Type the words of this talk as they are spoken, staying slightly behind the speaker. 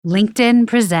LinkedIn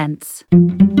presents.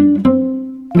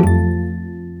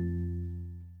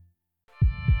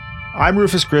 I'm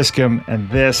Rufus Griscom, and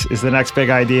this is The Next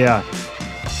Big Idea.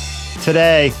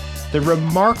 Today, the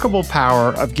remarkable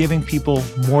power of giving people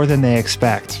more than they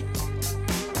expect.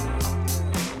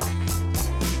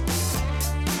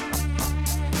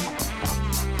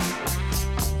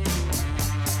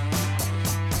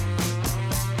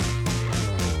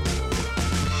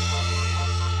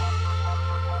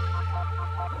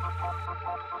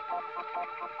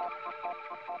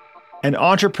 An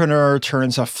entrepreneur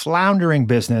turns a floundering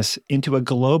business into a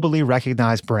globally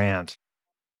recognized brand.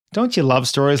 Don't you love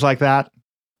stories like that?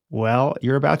 Well,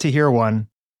 you're about to hear one.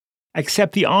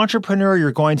 Except the entrepreneur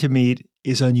you're going to meet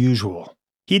is unusual.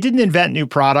 He didn't invent new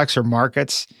products or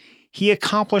markets. He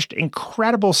accomplished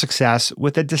incredible success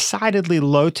with a decidedly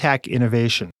low-tech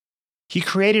innovation. He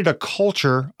created a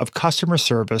culture of customer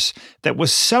service that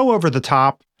was so over the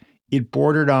top, it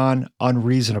bordered on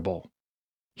unreasonable.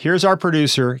 Here's our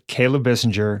producer, Caleb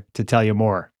Bissinger, to tell you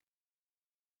more.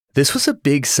 This was a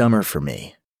big summer for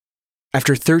me.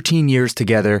 After 13 years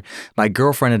together, my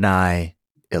girlfriend and I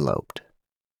eloped.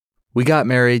 We got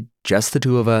married, just the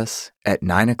two of us, at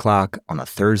 9 o'clock on a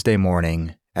Thursday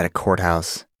morning at a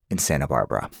courthouse in Santa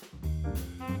Barbara.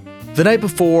 The night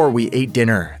before, we ate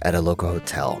dinner at a local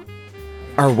hotel.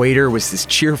 Our waiter was this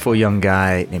cheerful young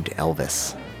guy named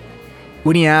Elvis.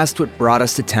 When he asked what brought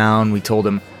us to town, we told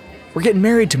him, "We're getting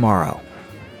married tomorrow."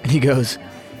 And he goes,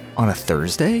 "On a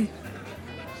Thursday?"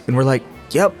 And we're like,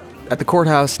 "Yep, at the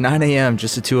courthouse, 9 a.m.,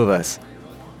 just the two of us."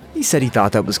 He said he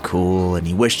thought that was cool and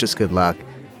he wished us good luck.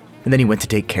 And then he went to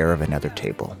take care of another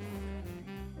table.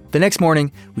 The next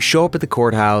morning, we show up at the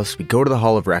courthouse, we go to the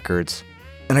Hall of Records,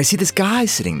 and I see this guy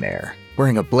sitting there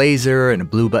wearing a blazer and a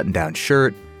blue button-down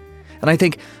shirt. And I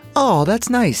think, oh, that's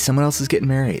nice, someone else is getting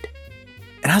married.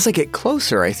 And as I get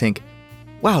closer, I think,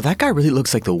 wow, that guy really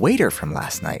looks like the waiter from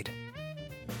last night.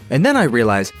 And then I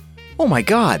realize, oh my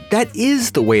God, that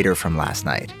is the waiter from last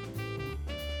night.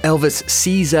 Elvis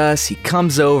sees us, he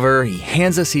comes over, he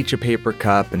hands us each a paper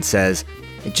cup and says,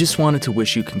 "I just wanted to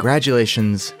wish you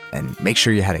congratulations and make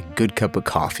sure you had a good cup of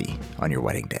coffee on your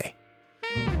wedding day."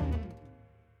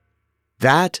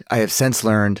 That, I have since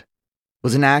learned,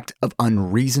 was an act of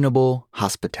unreasonable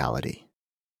hospitality.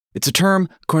 It's a term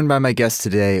coined by my guest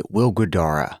today, Will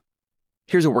Guidara.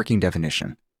 Here's a working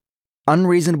definition.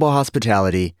 Unreasonable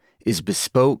hospitality is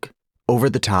bespoke,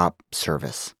 over-the-top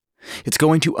service. It's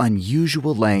going to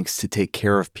unusual lengths to take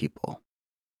care of people.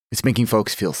 It's making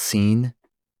folks feel seen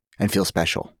and feel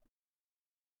special.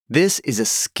 This is a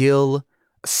skill,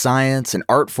 a science, an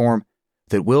art form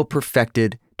that Will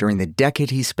perfected during the decade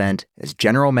he spent as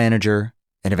general manager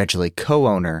and eventually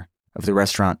co-owner of the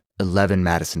restaurant 11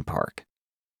 Madison Park.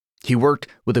 He worked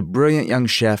with a brilliant young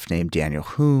chef named Daniel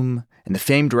Hume and the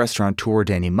famed restaurateur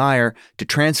Danny Meyer to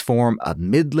transform a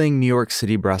middling New York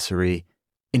City brasserie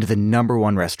into the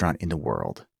 #1 restaurant in the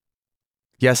world.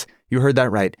 Yes, you heard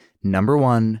that right,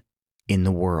 #1 in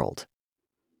the world.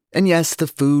 And yes, the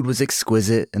food was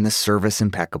exquisite and the service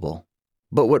impeccable.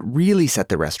 But what really set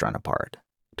the restaurant apart,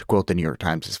 to quote the New York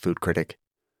Times' food critic,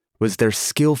 was their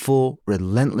skillful,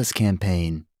 relentless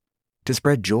campaign to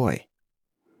spread joy.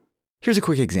 Here's a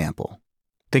quick example.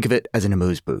 Think of it as an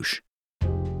amuse-bouche.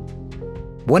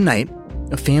 One night,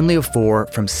 a family of 4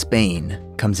 from Spain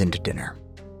comes into dinner,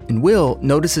 and Will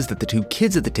notices that the 2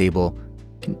 kids at the table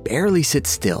can barely sit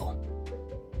still.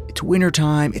 It's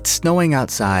wintertime, it's snowing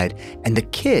outside, and the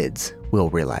kids, Will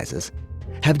realizes,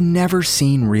 have never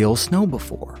seen real snow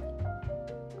before.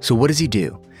 So what does he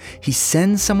do? He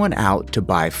sends someone out to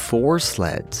buy 4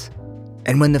 sleds,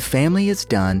 and when the family is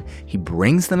done, he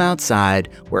brings them outside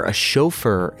where a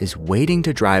chauffeur is waiting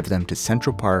to drive them to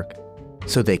Central Park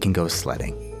so they can go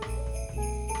sledding.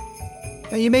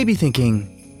 Now you may be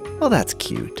thinking, well, that's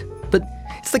cute, but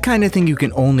it's the kind of thing you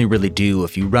can only really do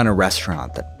if you run a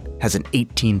restaurant that has an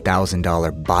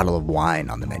 $18,000 bottle of wine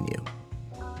on the menu.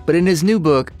 But in his new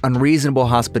book, Unreasonable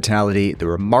Hospitality, The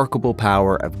Remarkable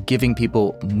Power of Giving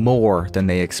People More Than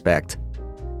They Expect,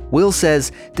 Will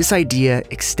says this idea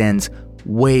extends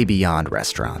way beyond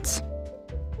restaurants.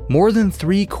 More than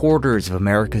 3/4 of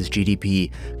America's GDP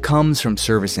comes from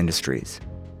service industries.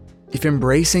 If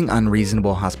embracing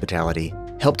unreasonable hospitality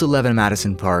helped 11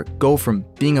 Madison Park go from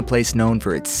being a place known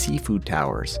for its seafood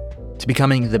towers to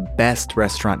becoming the best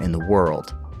restaurant in the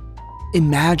world,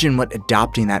 imagine what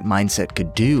adopting that mindset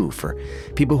could do for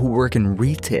people who work in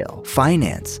retail,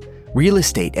 finance, real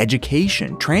estate,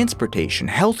 education, transportation,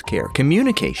 healthcare,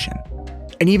 communication.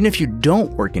 And even if you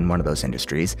don't work in one of those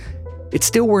industries, it's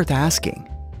still worth asking,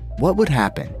 what would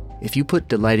happen if you put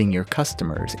delighting your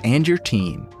customers and your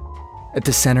team at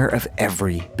the center of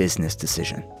every business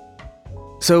decision.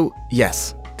 So,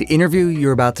 yes, the interview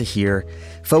you're about to hear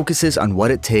focuses on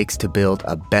what it takes to build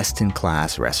a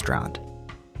best-in-class restaurant.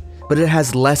 But it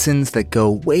has lessons that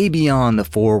go way beyond the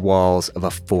four walls of a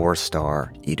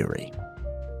 4-star eatery.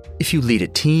 If you lead a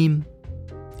team,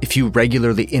 if you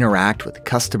regularly interact with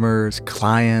customers,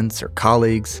 clients, or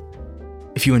colleagues,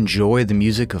 if you enjoy the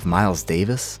music of Miles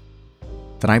Davis,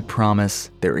 then I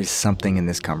promise there is something in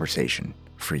this conversation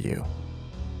for you.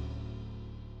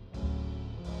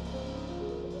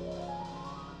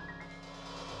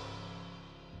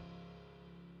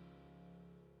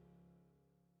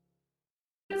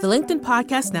 The LinkedIn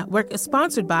Podcast Network is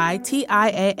sponsored by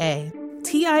TIAA.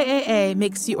 TIAA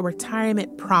makes you a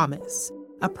retirement promise,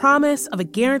 a promise of a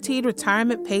guaranteed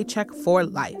retirement paycheck for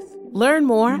life. Learn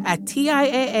more at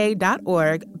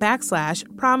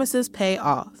TIAA.org/promises pay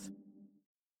off.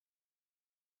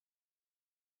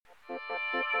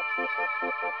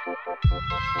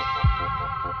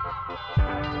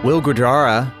 Will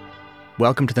Guidara,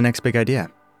 welcome to The Next Big Idea.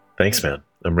 Thanks, man.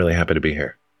 I'm really happy to be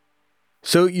here.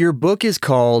 So your book is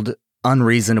called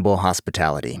Unreasonable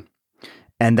Hospitality,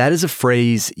 and that is a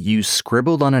phrase you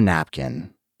scribbled on a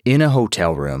napkin in a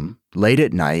hotel room late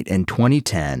at night in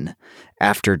 2010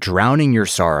 after drowning your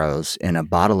sorrows in a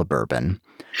bottle of bourbon.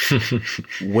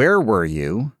 Where were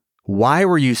you? Why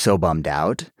were you so bummed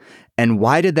out? And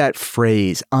why did that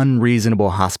phrase,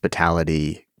 unreasonable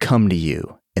hospitality, come to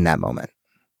you in that moment?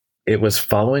 It was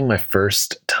following my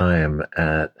first time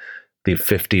at the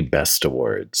 50 Best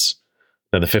Awards.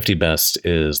 Now, the 50 Best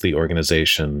is the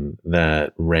organization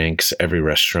that ranks every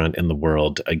restaurant in the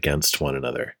world against one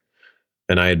another.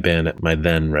 And I had been at my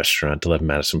then restaurant, 11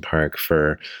 Madison Park,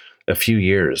 for a few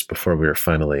years before we were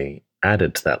finally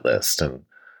added to that list. And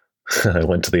I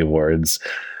went to the awards,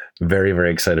 very,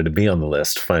 very excited to be on the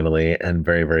list finally, and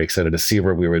very, very excited to see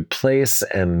where we would place.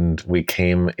 And we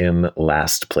came in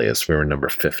last place. We were number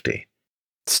 50.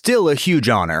 Still a huge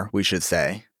honor, we should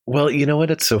say. Well, you know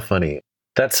what? It's so funny.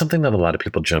 That's something that a lot of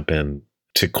people jump in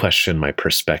to question my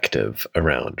perspective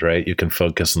around, right? You can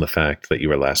focus on the fact that you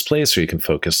were last place, or you can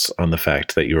focus on the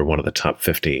fact that you were one of the top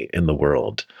 50 in the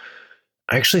world.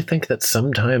 I actually think that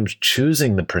sometimes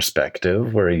choosing the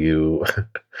perspective where you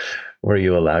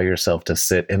allow yourself to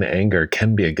sit in anger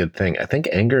can be a good thing. I think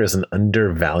anger is an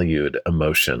undervalued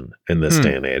emotion in this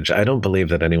day and age. I don't believe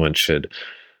that anyone should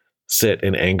sit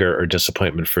in anger or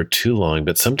disappointment for too long,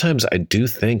 but sometimes I do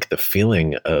think the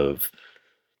feeling of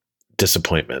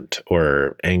disappointment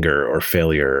or anger or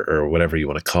failure or whatever you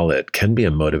want to call it can be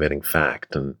a motivating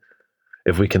fact. And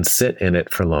if we can sit in it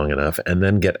for long enough and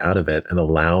then get out of it and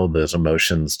allow those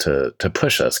emotions to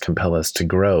push us, compel us to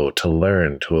grow, to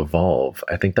learn, to evolve,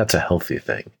 I think that's a healthy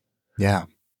thing. Yeah.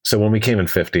 So when we came in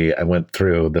 50, I went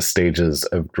through the stages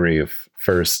of grief.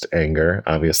 First, anger,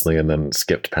 obviously, and then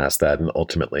skipped past that and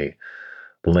ultimately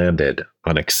landed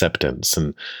on acceptance.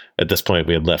 And at this point,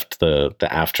 we had left the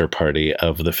after party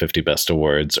of the 50 Best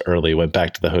Awards early, went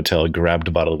back to the hotel, grabbed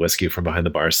a bottle of whiskey from behind the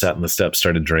bar, sat on the steps,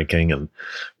 started drinking and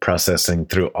processing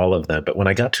through all of that. But when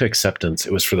I got to acceptance,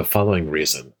 it was for the following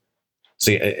reason.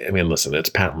 See, I mean, listen, it's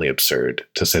patently absurd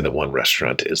to say that one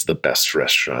restaurant is the best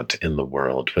restaurant in the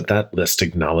world. What that list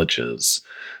acknowledges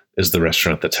is the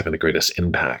restaurant that's having the greatest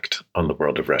impact on the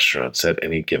world of restaurants at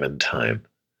any given time.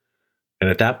 And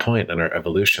at that point in our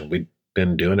evolution, we'd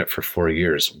been doing it for 4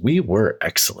 years. We were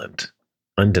excellent,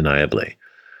 undeniably.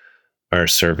 Our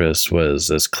service was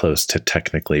as close to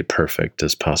technically perfect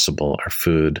as possible. Our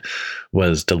food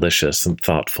was delicious and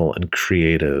thoughtful and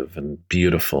creative and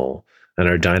beautiful. And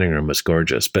our dining room was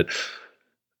gorgeous. But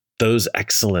those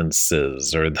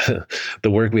excellences, or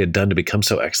the work we had done to become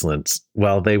so excellent,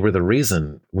 while they were the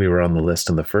reason we were on the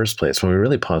list in the first place, when we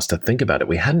really paused to think about it,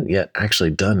 we hadn't yet actually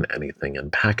done anything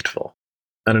impactful.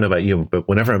 I don't know about you, but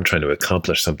whenever I'm trying to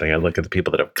accomplish something, I look at the people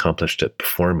that have accomplished it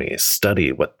before me,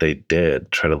 study what they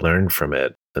did, try to learn from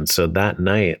it. And so that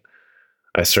night,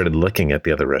 I started looking at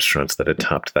the other restaurants that had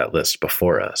topped that list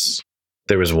before us.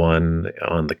 There was one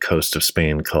on the coast of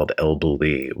Spain called El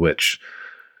Bulli, which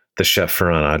the chef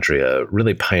Ferran Adria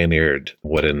really pioneered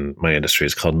what in my industry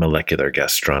is called molecular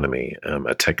gastronomy,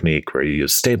 a technique where you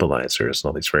use stabilizers and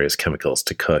all these various chemicals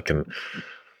to cook. And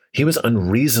he was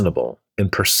unreasonable in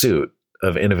pursuit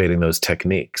of innovating those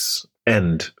techniques.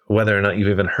 And whether or not you've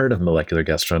even heard of molecular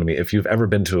gastronomy, if you've ever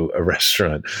been to a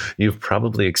restaurant, you've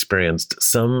probably experienced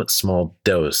some small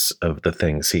dose of the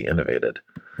things he innovated.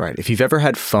 Right. If you've ever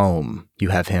had foam, you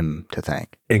have him to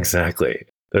thank. Exactly.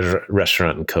 There's a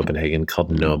restaurant in Copenhagen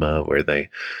called Noma where they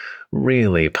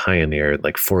really pioneered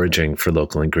like foraging for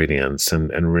local ingredients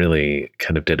and really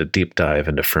kind of did a deep dive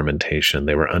into fermentation.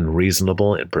 They were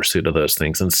unreasonable in pursuit of those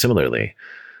things. And similarly,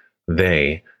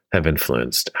 they have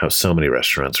influenced how so many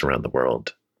restaurants around the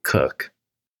world cook.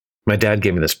 My dad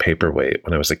gave me this paperweight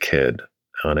when I was a kid.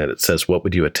 On it, it says, "What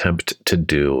would you attempt to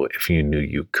do if you knew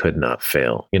you could not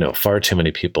fail?" Far too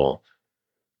many people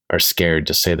are scared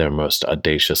to say their most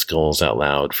audacious goals out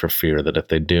loud for fear that if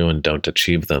they do and don't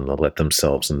achieve them, they'll let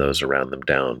themselves and those around them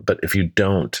down. But if you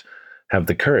don't have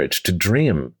the courage to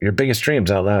dream your biggest dreams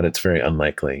out loud, it's very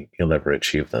unlikely you'll ever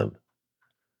achieve them.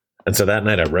 And so that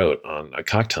night I wrote on a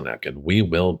cocktail napkin, "We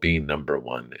will be number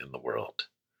one in the world."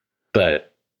 But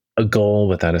a goal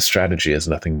without a strategy is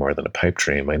nothing more than a pipe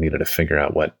dream. I needed to figure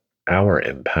out what our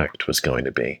impact was going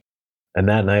to be. And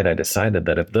that night I decided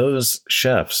that if those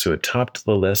chefs who had topped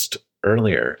the list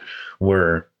earlier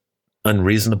were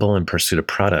unreasonable in pursuit of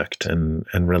product and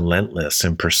relentless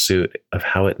in pursuit of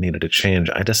how it needed to change,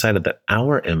 I decided that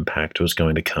our impact was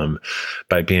going to come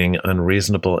by being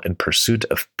unreasonable in pursuit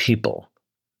of people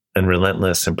and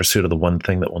relentless in pursuit of the one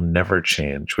thing that will never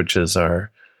change, which is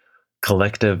our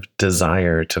collective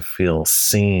desire to feel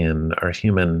seen, our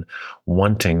human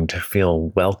wanting to feel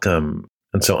welcome.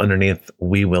 And so underneath,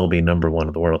 "We will be number one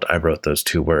in the world," I wrote those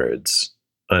two words,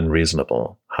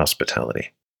 unreasonable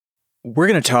hospitality. We're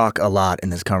going to talk a lot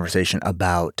in this conversation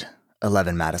about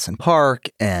 11 Madison Park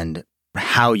and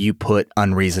how you put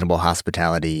unreasonable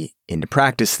hospitality into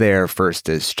practice there, first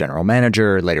as general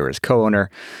manager, later as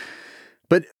co-owner.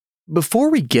 But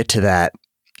before we get to that,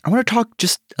 I want to talk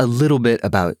just a little bit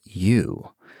about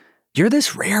you. You're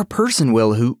this rare person,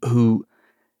 Will, who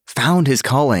found his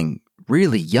calling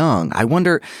really young. I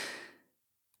wonder,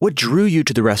 what drew you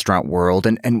to the restaurant world?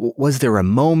 And was there a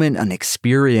moment, an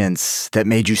experience that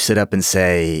made you sit up and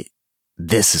say,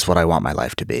 "This is what I want my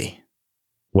life to be"?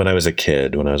 When I was a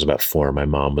kid, when I was about 4, my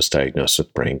mom was diagnosed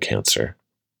with brain cancer.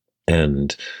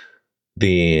 And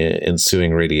the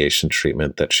ensuing radiation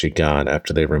treatment that she got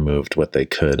after they removed what they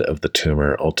could of the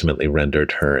tumor ultimately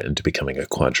rendered her into becoming a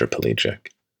quadriplegic.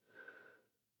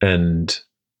 And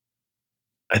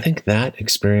I think that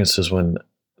experience was when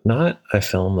not I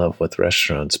fell in love with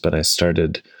restaurants, but I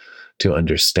started to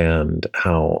understand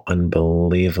how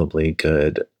unbelievably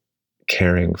good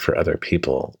caring for other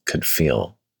people could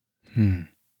feel.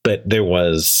 But there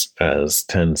was, as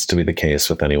tends to be the case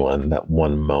with anyone, that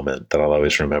one moment that I'll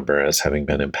always remember as having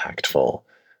been impactful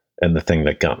and the thing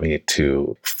that got me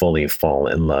to fully fall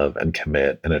in love and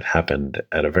commit. And it happened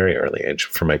at a very early age.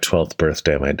 For my 12th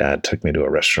birthday, my dad took me to a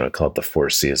restaurant called the Four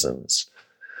Seasons.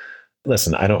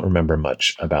 Listen, I don't remember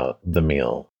much about the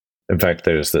meal. In fact,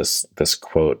 there's this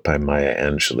quote by Maya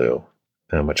Angelou,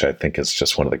 which I think is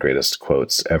just one of the greatest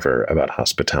quotes ever about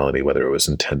hospitality, whether it was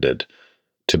intended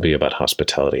to be about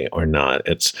hospitality or not.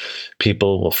 It's,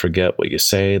 "People will forget what you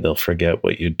say, they'll forget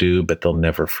what you do, but they'll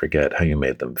never forget how you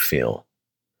made them feel."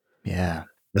 Yeah.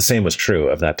 The same was true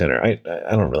of that dinner. I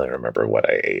don't really remember what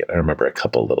I ate. I remember a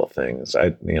couple little things. I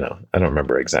don't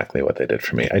remember exactly what they did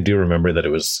for me. I do remember that it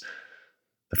was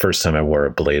the first time I wore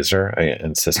a blazer. I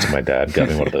insisted my dad got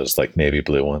me one of those like navy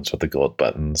blue ones with the gold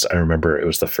buttons. I remember it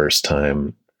was the first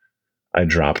time I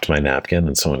dropped my napkin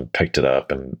and someone picked it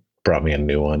up and brought me a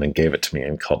new one and gave it to me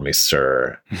and called me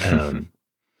sir.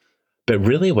 But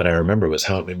really what I remember was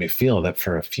how it made me feel that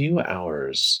for a few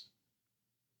hours,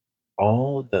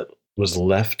 all that was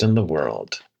left in the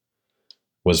world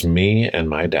was me and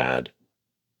my dad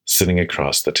sitting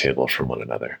across the table from one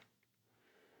another.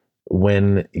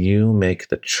 When you make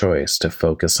the choice to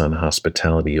focus on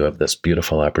hospitality, you have this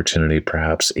beautiful opportunity,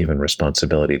 perhaps even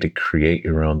responsibility, to create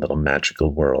your own little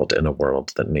magical world in a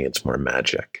world that needs more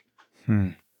magic.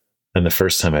 And the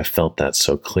first time I felt that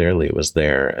so clearly was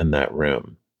there in that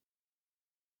room.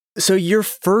 So your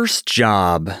first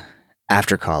job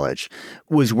after college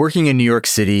was working in New York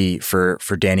City for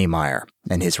Danny Meyer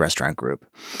and his restaurant group.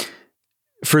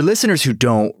 For listeners who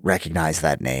don't recognize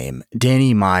that name,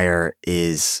 Danny Meyer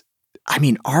is,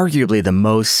 arguably the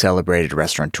most celebrated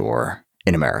restaurateur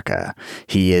in America.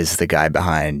 He is the guy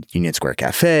behind Union Square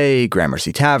Cafe,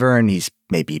 Gramercy Tavern. He's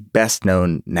maybe best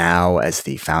known now as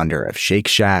the founder of Shake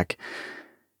Shack.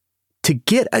 To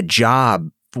get a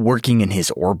job working in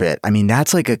his orbit,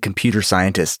 that's like a computer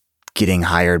scientist getting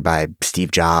hired by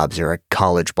Steve Jobs or a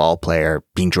college ball player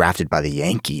being drafted by the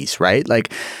Yankees, right?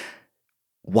 Like,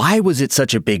 why was it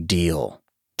such a big deal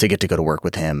to get to go to work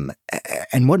with him?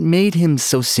 And what made him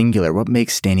so singular? What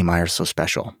makes Danny Meyer so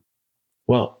special?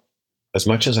 Well, as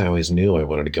much as I always knew I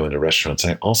wanted to go into restaurants,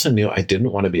 I also knew I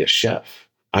didn't want to be a chef.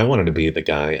 I wanted to be the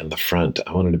guy in the front.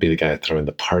 I wanted to be the guy throwing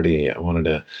the party. I wanted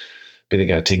to be the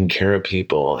guy taking care of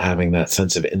people, having that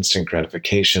sense of instant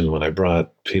gratification when I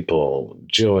brought people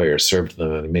joy or served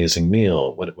them an amazing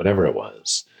meal, whatever it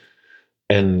was.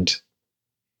 And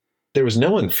there was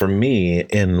no one for me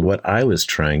in what I was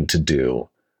trying to do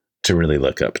to really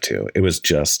look up to. It was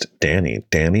just Danny.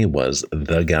 Danny was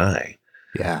the guy.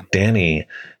 Yeah. Danny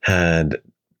had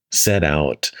set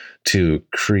out to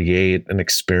create an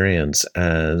experience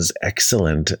as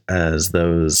excellent as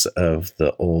those of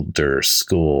the older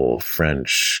school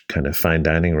French kind of fine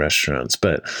dining restaurants,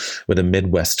 but with a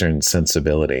Midwestern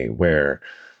sensibility where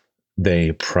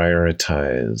they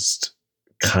prioritized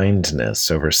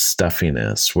kindness over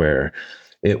stuffiness, where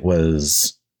it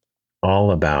was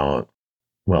all about,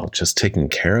 well, just taking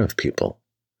care of people.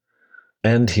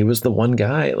 And he was the one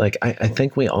guy. Like, I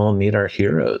think we all need our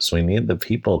heroes. We need the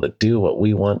people that do what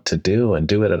we want to do and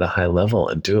do it at a high level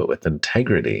and do it with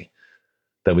integrity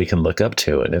that we can look up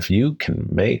to. And if you can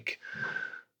make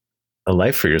a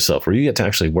life for yourself where you get to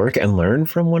actually work and learn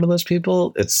from one of those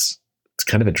people, it's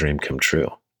kind of a dream come true.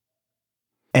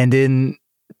 And in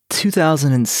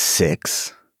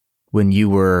 2006, when you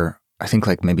were, I think,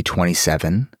 like maybe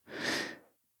 27,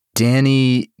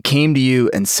 Danny came to you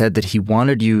and said that he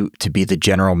wanted you to be the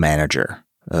general manager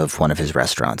of one of his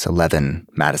restaurants, 11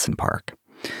 Madison Park.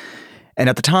 And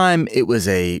at the time, it was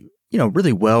a,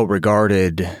 really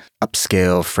well-regarded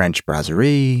upscale French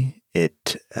brasserie.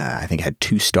 It, I think, had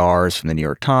 2 stars from the New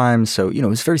York Times. So, it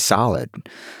was very solid.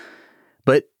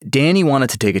 But Danny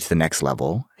wanted to take it to the next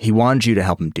level. He wanted you to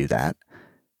help him do that.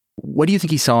 What do you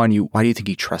think he saw in you? Why do you think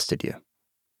he trusted you?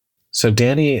 So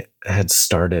Danny had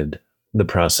started the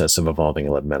process of evolving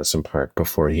 11 Madison Park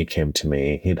before he came to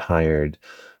me. He'd hired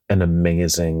an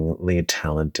amazingly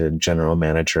talented general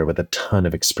manager with a ton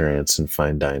of experience in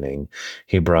fine dining.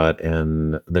 He brought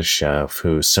in the chef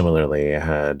who similarly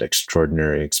had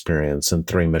extraordinary experience in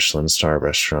 3 Michelin star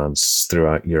restaurants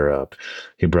throughout Europe.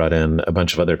 He brought in a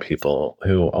bunch of other people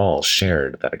who all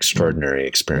shared that extraordinary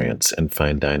experience in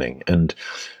fine dining. And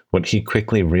what he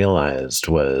quickly realized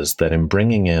was that in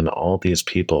bringing in all these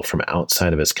people from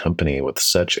outside of his company with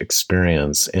such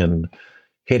experience in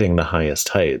hitting the highest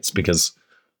heights, because,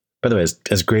 by the way,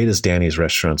 as great as Danny's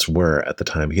restaurants were at the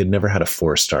time, he had never had a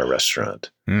 4-star restaurant.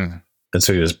 And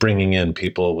so he was bringing in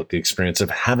people with the experience of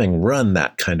having run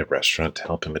that kind of restaurant to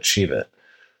help him achieve it.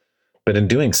 But in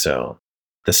doing so,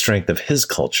 the strength of his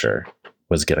culture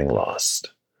was getting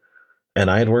lost. And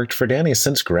I had worked for Danny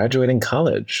since graduating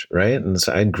college, right? And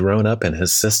so I'd grown up in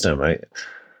his system. I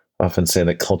often say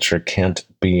that culture can't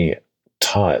be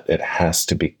taught, it has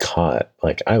to be caught.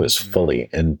 Like, I was fully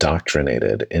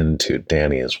indoctrinated into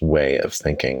Danny's way of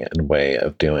thinking and way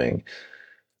of doing.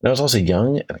 And I was also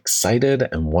young and excited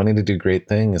and wanting to do great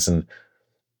things. And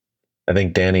I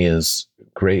think Danny's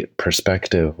great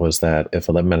perspective was that if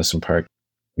 11 Madison Park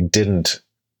didn't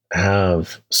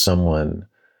have someone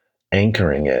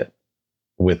anchoring it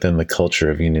within the culture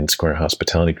of Union Square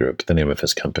Hospitality Group, the name of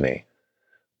his company,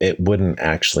 it wouldn't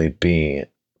actually be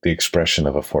the expression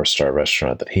of a 4-star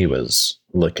restaurant that he was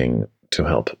looking to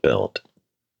help build.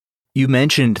 You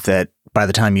mentioned that by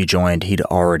the time you joined, he'd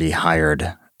already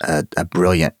hired a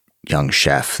brilliant young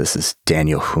chef. This is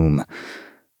Daniel Hume,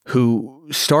 who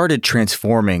started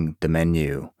transforming the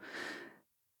menu.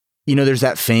 There's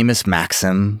that famous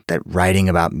maxim that writing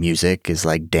about music is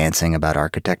like dancing about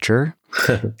architecture.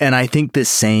 And I think the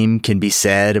same can be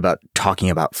said about talking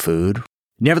about food.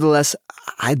 Nevertheless,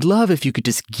 I'd love if you could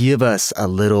just give us a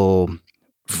little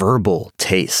verbal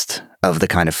taste of the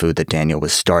kind of food that Daniel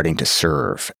was starting to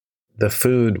serve. The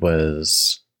food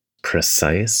was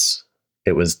precise,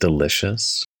 it was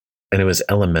delicious, and it was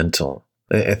elemental.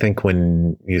 I think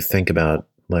when you think about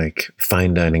like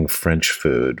fine dining French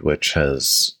food, which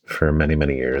has for many,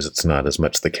 many years, it's not as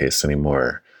much the case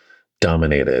anymore,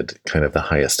 dominated kind of the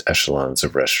highest echelons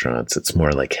of restaurants. It's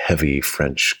more like heavy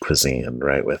French cuisine,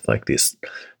 right? With like these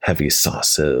heavy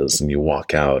sauces, and you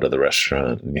walk out of the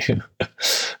restaurant and,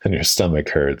 and your stomach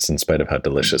hurts in spite of how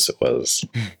delicious it was.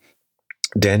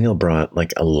 Daniel brought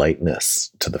like a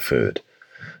lightness to the food,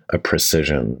 a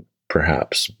precision,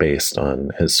 perhaps based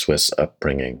on his Swiss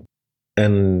upbringing,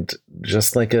 and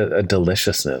just like a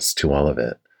deliciousness to all of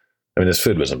it. I mean, his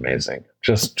food was amazing,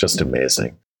 just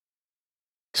amazing.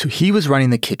 So he was running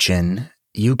the kitchen.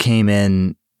 You came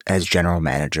in as general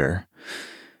manager.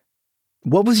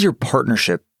 What was your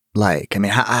partnership like? I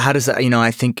mean, how does that,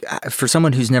 I think for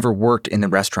someone who's never worked in the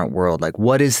restaurant world, like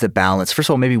what is the balance? First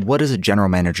of all, maybe what does a general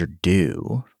manager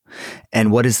do?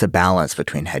 And what is the balance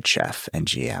between head chef and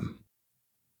GM?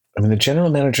 I mean, the general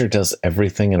manager does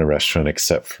everything in a restaurant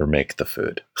except for make the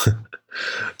food.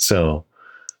 So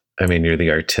I mean, you're the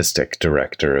artistic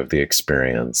director of the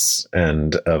experience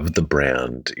and of the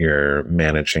brand. You're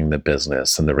managing the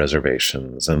business and the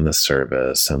reservations and the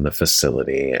service and the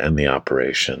facility and the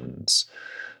operations.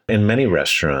 In many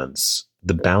restaurants,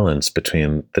 the balance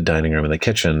between the dining room and the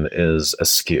kitchen is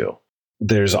askew.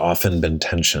 There's often been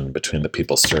tension between the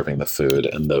people serving the food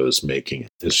and those making it.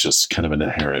 It's just kind of an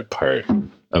inherent part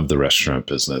of the restaurant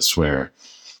business where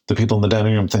the people in the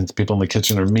dining room think the people in the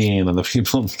kitchen are mean, and the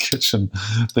people in the kitchen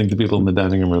think the people in the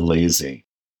dining room are lazy.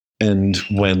 And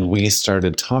when we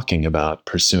started talking about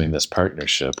pursuing this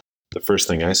partnership, the first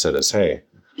thing I said is, hey,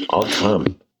 I'll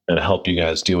come and help you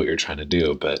guys do what you're trying to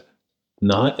do, but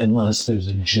not unless there's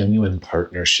a genuine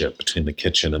partnership between the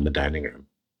kitchen and the dining room.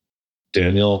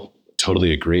 Daniel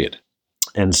totally agreed.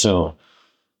 And so,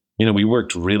 we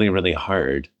worked really, really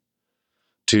hard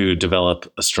to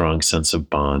develop a strong sense of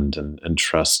bond and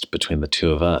trust between the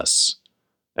two of us.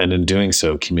 And in doing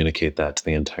so, communicate that to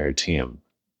the entire team.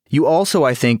 You also,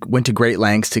 I think, went to great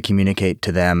lengths to communicate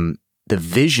to them the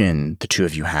vision the two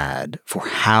of you had for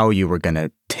how you were going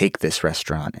to take this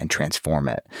restaurant and transform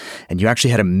it. And you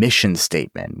actually had a mission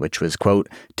statement, which was, quote,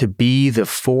 to be the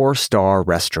 4-star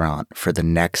restaurant for the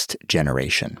next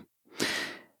generation.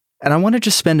 And I want to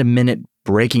just spend a minute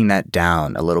breaking that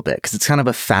down a little bit because it's kind of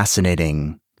a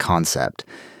fascinating concept.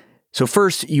 So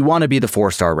first, you want to be the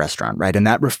 4-star restaurant, right? And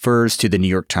that refers to the New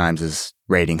York Times'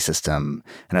 rating system.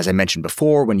 And as I mentioned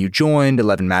before, when you joined,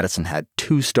 11 Madison had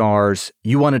 2 stars.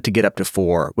 You wanted to get up to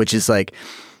 4, which is like,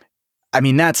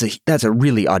 that's a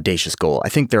really audacious goal. I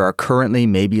think there are currently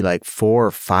maybe like 4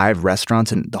 or 5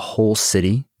 restaurants in the whole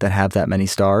city that have that many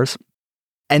stars.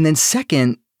 And then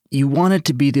second, you want it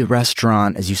to be the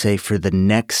restaurant, as you say, for the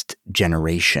next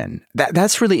generation.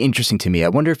 That's really interesting to me. I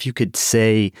wonder if you could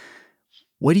say,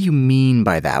 what do you mean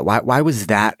by that? Why was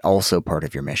that also part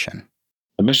of your mission?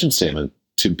 A mission statement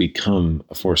to become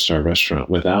a 4-star restaurant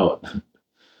without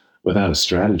a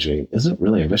strategy isn't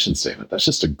really a mission statement. That's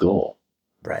just a goal.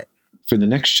 Right. For the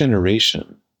next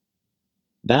generation,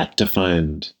 that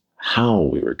defined how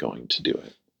we were going to do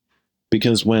it.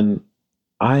 Because when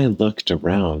I looked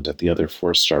around at the other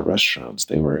 4-star restaurants,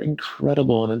 they were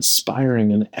incredible and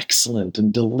inspiring and excellent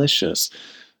and delicious.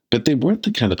 But they weren't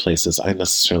the kind of places I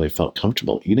necessarily felt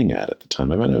comfortable eating at the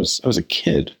time. I mean, I was a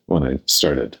kid when I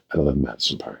started at 11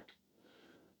 Madison Park.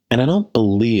 And I don't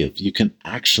believe you can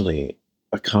actually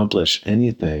accomplish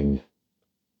anything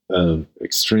of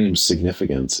extreme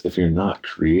significance if you're not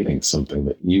creating something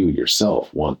that you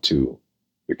yourself want to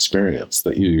experience,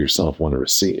 that you yourself want to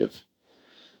receive.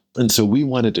 And so we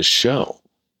wanted to show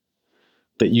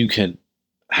that you can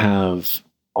have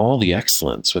all the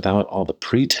excellence without all the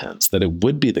pretense, that it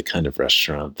would be the kind of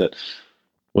restaurant that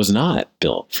was not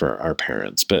built for our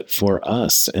parents, but for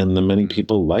us and the many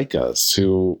people like us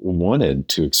who wanted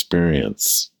to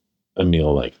experience a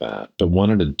meal like that, but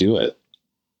wanted to do it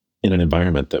in an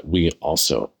environment that we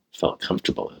also felt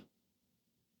comfortable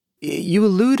in. You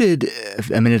alluded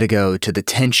a minute ago to the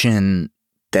tension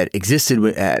that existed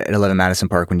at 11 Madison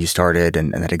Park when you started,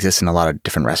 and that exists in a lot of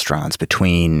different restaurants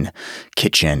between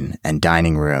kitchen and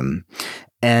dining room.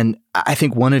 And I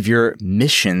think one of your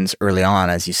missions early on,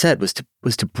 as you said, was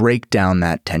to break down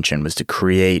that tension, was to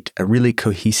create a really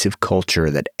cohesive culture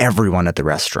that everyone at the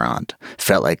restaurant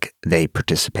felt like they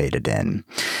participated in.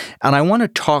 And I want to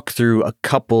talk through a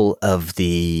couple of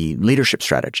the leadership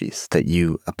strategies that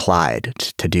you applied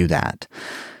to do that.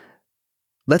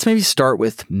 Let's maybe start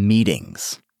with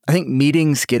meetings. I think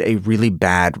meetings get a really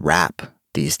bad rap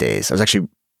these days. I was actually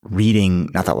reading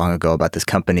not that long ago about this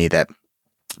company that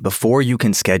before you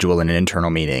can schedule an internal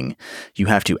meeting, you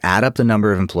have to add up the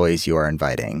number of employees you are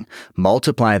inviting,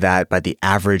 multiply that by the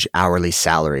average hourly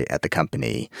salary at the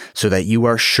company so that you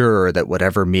are sure that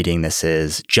whatever meeting this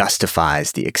is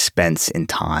justifies the expense in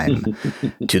time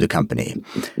to the company.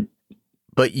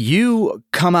 But you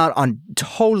come out on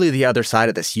totally the other side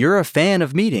of this. You're a fan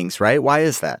of meetings, right? Why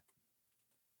is that?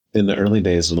 In the early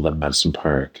days of 11 Madison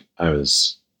Park, I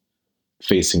was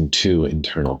facing 2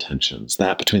 internal tensions,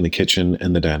 that between the kitchen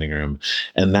and the dining room,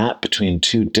 and that between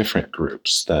 2 different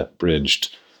groups that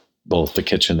bridged both the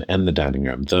kitchen and the dining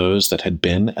room. Those that had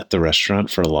been at the restaurant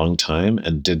for a long time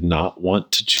and did not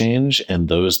want to change, and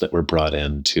those that were brought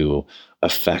in to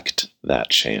affect that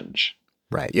change.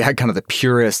 Right. You had kind of the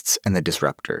purists and the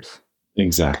disruptors.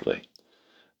 Exactly.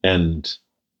 And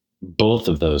both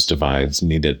of those divides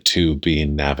needed to be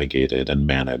navigated and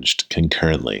managed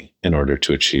concurrently in order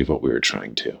to achieve what we were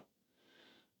trying to.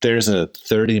 There's a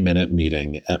 30-minute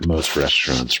meeting at most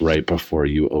restaurants right before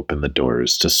you open the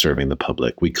doors to serving the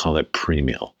public. We call it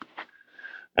pre-meal.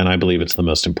 And I believe it's the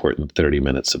most important 30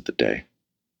 minutes of the day.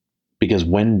 Because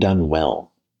when done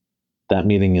well, That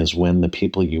meeting is when the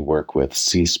people you work with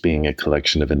cease being a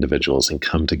collection of individuals and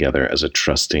come together as a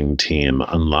trusting team,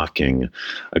 unlocking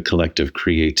a collective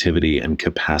creativity and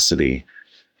capacity.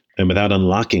 And without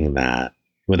unlocking that,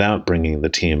 without bringing the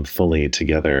team fully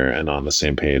together and on the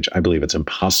same page, I believe it's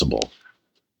impossible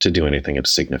to do anything of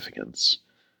significance.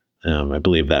 I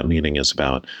believe that meeting is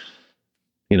about,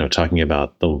 talking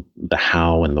about the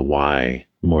how and the why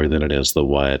more than it is the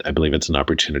what. I believe it's an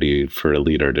opportunity for a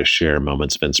leader to share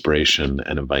moments of inspiration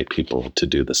and invite people to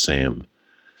do the same.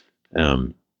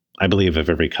 I believe if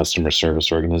every customer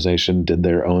service organization did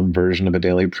their own version of a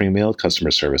daily pre-meal, customer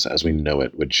service as we know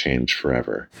it would change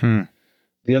forever.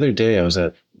 The other day I was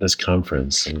at this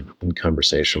conference and in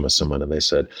conversation with someone, and they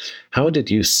said, "How did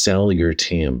you sell your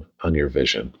team on your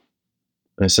vision?"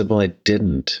 And I said, "Well, I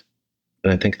didn't."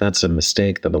 And I think that's a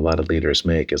mistake that a lot of leaders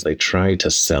make, is they try to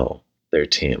sell their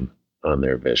team on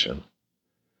their vision.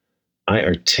 I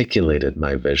articulated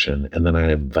my vision, and then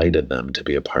I invited them to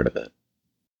be a part of it.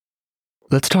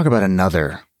 Let's talk about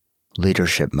another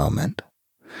leadership moment.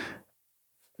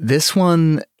 This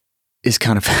one is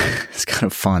kind of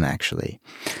fun, actually.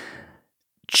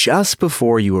 Just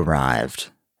before you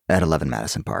arrived at 11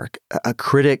 Madison Park, a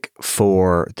critic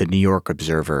for the New York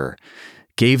Observer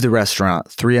gave the restaurant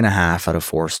 3.5 out of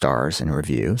 4 stars in a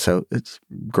review, so it's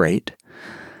great.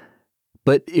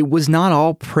 But it was not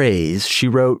all praise. She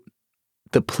wrote,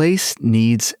 "The place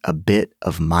needs a bit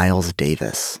of Miles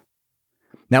Davis."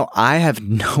 Now, I have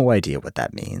no idea what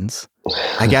that means.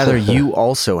 I gather you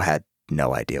also had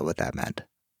no idea what that meant.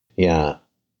 Yeah.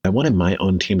 I wanted my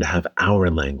own team to have our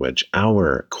language,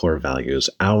 our core values,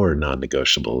 our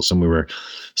non-negotiables, and we were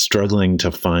struggling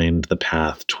to find the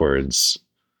path towards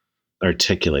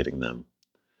articulating them.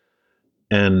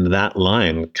 And that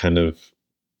line kind of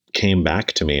came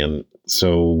back to me. And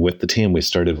so with the team, we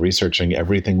started researching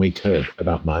everything we could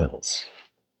about Miles.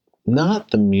 Not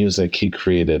the music he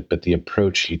created, but the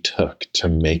approach he took to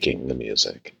making the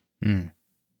music.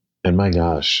 And my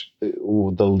gosh,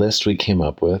 the list we came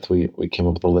up with, we came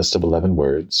up with a list of 11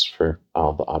 words for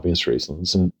all the obvious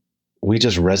reasons. And we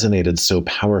just resonated so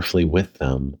powerfully with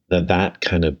them that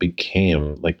kind of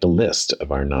became like the list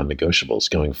of our non-negotiables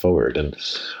going forward. And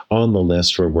on the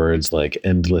list were words like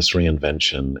endless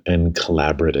reinvention and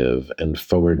collaborative and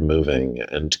forward moving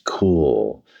and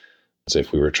cool. As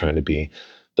if we were trying to be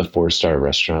the 4-star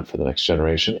restaurant for the next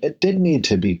generation. It did need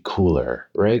to be cooler,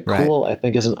 right? Cool, I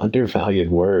think, is an undervalued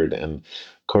word in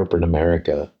corporate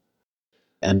America.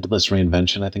 Endless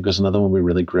reinvention, I think, was another one we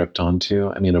really gripped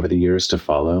onto. I mean, over the years to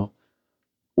follow,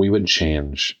 we would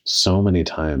change so many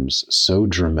times, so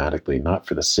dramatically, not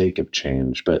for the sake of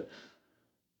change, but,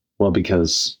 well,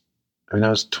 because, I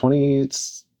was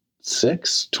 26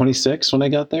 when I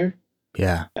got there.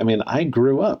 Yeah. I mean, I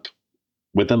grew up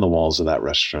within the walls of that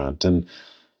restaurant. And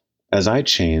as I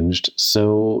changed,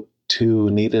 so too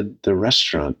needed the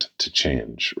restaurant to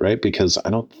change, right? Because I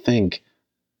don't think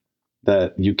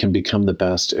that you can become the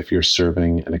best if you're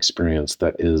serving an experience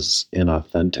that is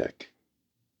inauthentic.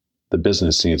 The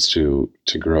business needs to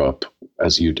grow up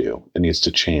as you do. It needs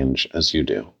to change as you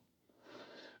do.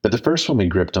 But the first one we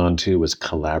gripped onto was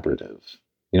collaborative.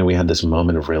 We had this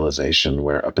moment of realization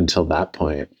where up until that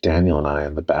point, Daniel and I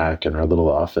in the back in our little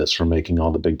office were making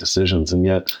all the big decisions. And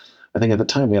yet, I think at the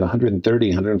time we had 130,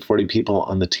 140 people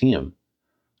on the team.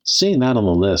 Seeing that on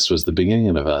the list was the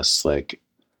beginning of us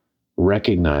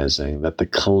recognizing that the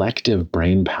collective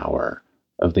brain power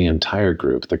of the entire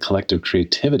group, the collective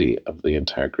creativity of the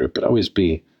entire group would always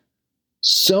be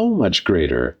so much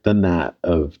greater than that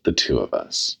of the two of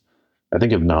us. I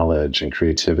think of knowledge and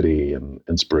creativity and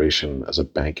inspiration as a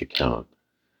bank account.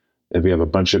 If you have a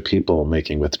bunch of people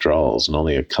making withdrawals and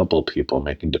only a couple people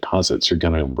making deposits, you're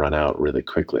going to run out really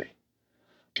quickly.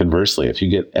 Conversely, if you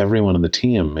get everyone on the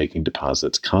team making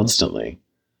deposits constantly,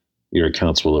 your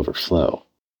accounts will overflow.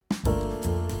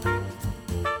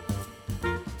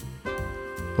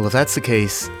 Well, if that's the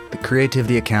case, the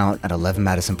creativity account at 11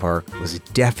 Madison Park was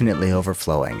definitely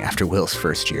overflowing after Will's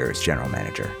first year as general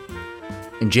manager.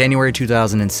 In January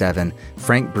 2007,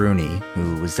 Frank Bruni,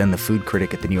 who was then the food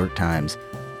critic at the New York Times,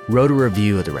 wrote a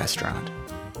review of the restaurant.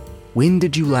 "When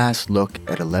did you last look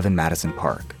at 11 Madison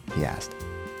Park?" he asked.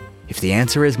 "If the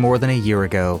answer is more than a year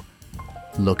ago,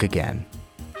 look again."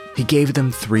 He gave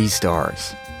them 3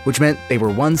 stars, which meant they were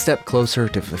one step closer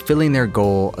to fulfilling their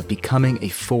goal of becoming a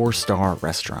 4-star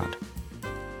restaurant.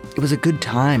 It was a good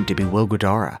time to be Will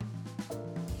Guidara.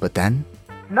 But then,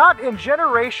 not in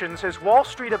generations has Wall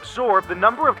Street absorbed the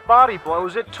number of body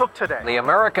blows it took today. The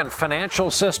American financial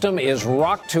system is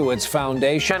rocked to its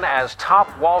foundation as top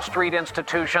Wall Street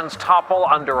institutions topple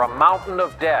under a mountain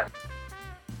of debt.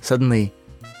 suddenly,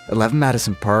 11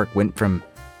 Madison Park went from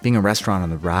being a restaurant on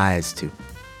the rise to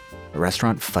a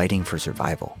restaurant fighting for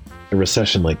survival. A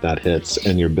recession like that hits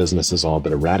and your business is all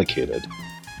but eradicated.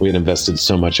 We had invested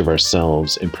so much of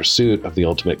ourselves in pursuit of the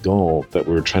ultimate goal that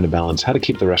we were trying to balance how to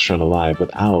keep the restaurant alive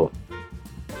without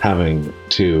having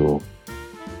to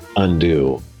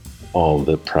undo all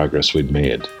the progress we'd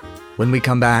made. When we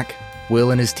come back, Will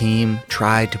and his team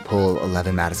tried to pull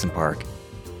 11 Madison Park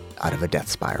out of a death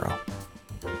spiral.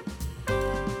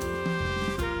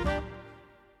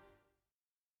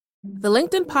 The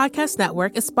LinkedIn Podcast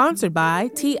Network is sponsored by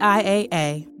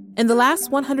TIAA. In the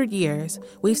last 100 years,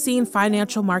 we've seen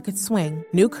financial markets swing,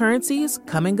 new currencies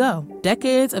come and go,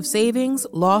 decades of savings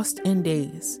lost in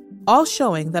days, all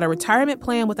showing that a retirement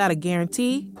plan without a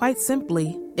guarantee, quite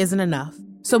simply, isn't enough.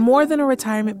 So more than a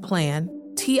retirement plan,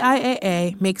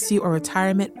 TIAA makes you a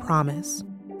retirement promise.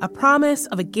 A promise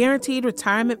of a guaranteed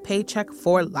retirement paycheck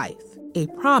for life. A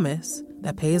promise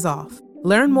that pays off.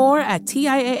 Learn more at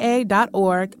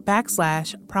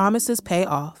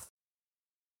TIAA.org/promisespayoff.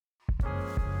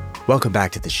 Welcome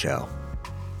back to the show.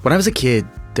 When I was a kid,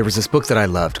 there was this book that I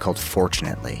loved called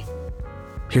Fortunately.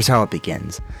 Here's how it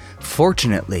begins.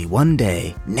 Fortunately, one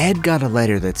day, Ned got a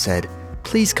letter that said,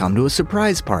 "Please come to a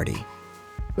surprise party."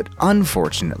 But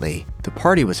unfortunately, the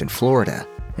party was in Florida,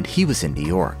 and he was in New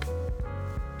York.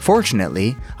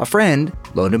 Fortunately, a friend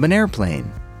loaned him an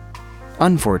airplane.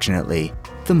 Unfortunately,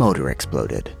 the motor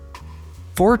exploded.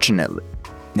 Fortunately,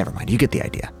 never mind, you get the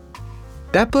idea.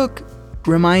 That book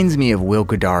reminds me of Will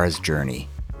Guidara's journey.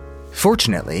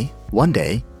 Fortunately, one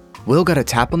day, Will got a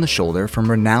tap on the shoulder from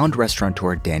renowned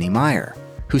restaurateur Danny Meyer,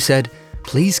 who said,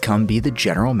 "Please come be the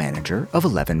general manager of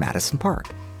 11 Madison Park."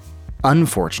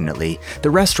 Unfortunately, the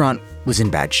restaurant was in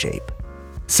bad shape.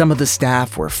 Some of the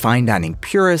staff were fine dining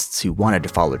purists who wanted to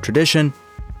follow tradition,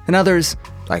 and others,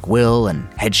 like Will and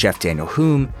head chef Daniel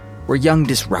Hume, were young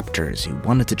disruptors who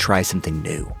wanted to try something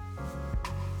new.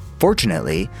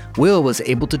 Fortunately, Will was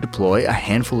able to deploy a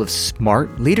handful of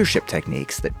smart leadership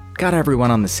techniques that got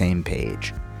everyone on the same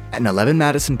page, and 11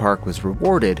 Madison Park was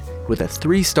rewarded with a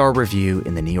 3-star review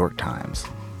in the New York Times.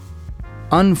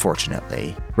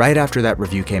 Unfortunately, right after that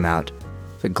review came out,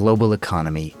 the global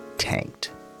economy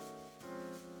tanked.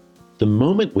 The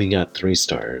moment we got 3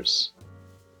 stars,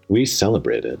 we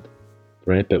celebrated,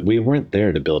 right? But we weren't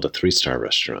there to build a 3-star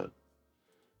restaurant.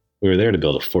 We were there to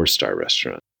build a 4-star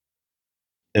restaurant.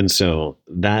 And so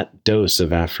that dose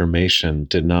of affirmation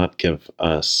did not give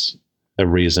us a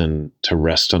reason to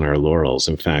rest on our laurels.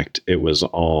 In fact, it was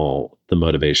all the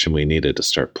motivation we needed to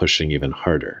start pushing even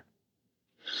harder.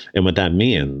 And what that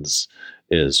means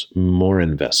is more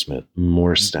investment,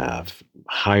 more staff,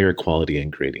 higher quality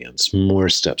ingredients, more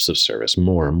steps of service,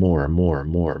 more.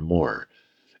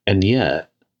 And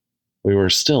yet, we were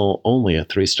still only a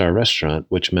 3-star restaurant,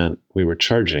 which meant we were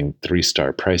charging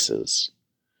 3-star prices.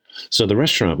 So the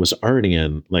restaurant was already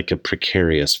in like a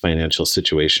precarious financial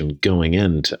situation going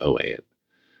into 2008.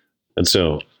 And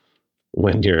so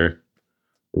when you're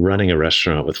running a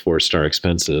restaurant with 4-star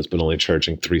expenses, but only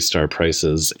charging 3-star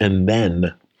prices, and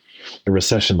then a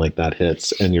recession like that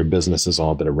hits and your business is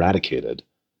all but eradicated,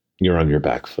 you're on your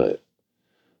back foot.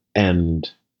 And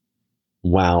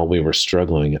while we were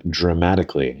struggling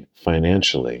dramatically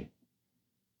financially,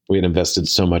 we had invested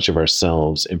so much of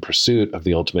ourselves in pursuit of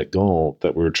the ultimate goal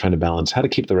that we were trying to balance how to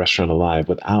keep the restaurant alive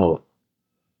without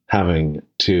having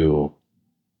to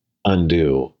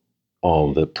undo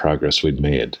all the progress we'd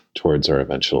made towards our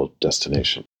eventual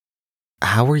destination.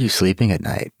 How were you sleeping at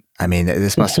night? I mean,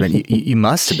 this must have been, you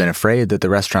must have been afraid that the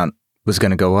restaurant was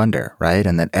going to go under, right?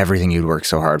 And that everything you'd worked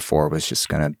so hard for was just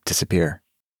going to disappear.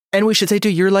 And we should say too,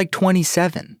 you're like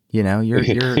 27, you know, you're.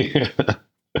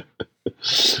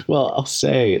 Well, I'll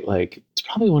say like, it's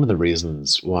probably one of the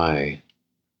reasons why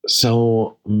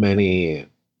so many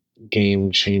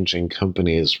game-changing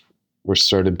companies were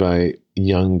started by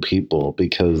young people,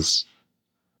 because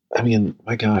I mean,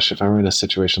 my gosh, if I were in a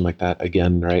situation like that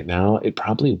again right now, it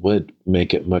probably would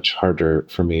make it much harder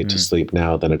for me to sleep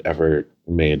now than it ever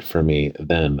made for me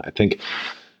then. I think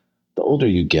the older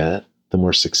you get, the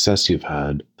more success you've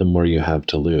had, the more you have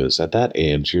to lose. At that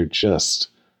age, you're just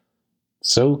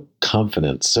so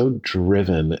confident, so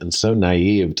driven, and so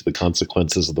naive to the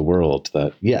consequences of the world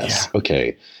that, yes,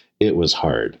 okay, it was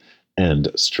hard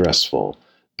and stressful,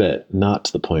 but not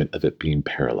to the point of it being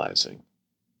paralyzing.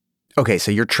 Okay,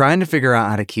 so you're trying to figure out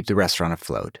how to keep the restaurant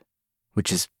afloat,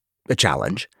 which is a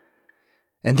challenge.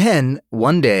 And then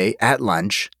one day at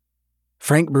lunch,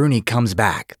 Frank Bruni comes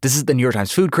back. This is the New York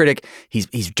Times food critic. He's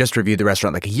just reviewed the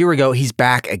restaurant like a year ago. He's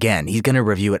back again. He's going to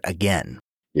review it again.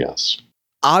 Yes.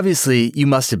 Obviously, you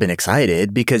must have been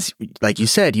excited because, like you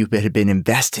said, you had been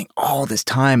investing all this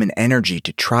time and energy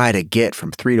to try to get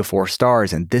from 3 to 4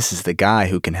 stars. And this is the guy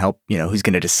who can help, who's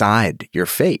going to decide your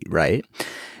fate, right?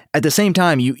 At the same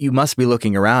time, you must be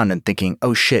looking around and thinking,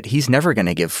 oh shit, he's never going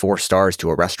to give 4 stars to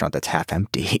a restaurant that's half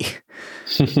empty.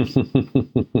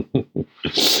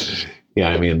 Yeah,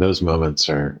 I mean, those moments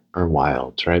are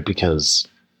wild, right? Because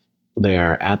they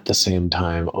are at the same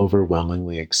time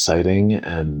overwhelmingly exciting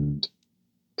and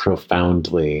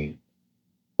profoundly,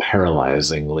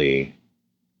 paralyzingly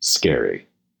scary.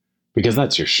 Because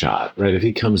that's your shot, right? If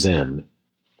he comes in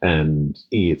and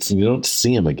eats and you don't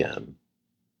see him again,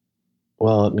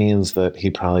 well, it means that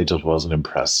he probably just wasn't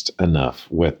impressed enough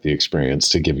with the experience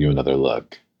to give you another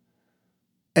look.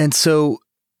 And so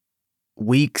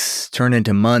weeks turn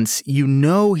into months.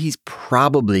 He's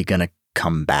probably going to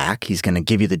come back. He's going to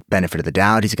give you the benefit of the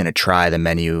doubt. He's going to try the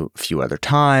menu a few other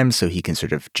times so he can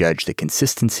sort of judge the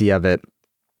consistency of it.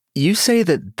 You say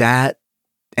that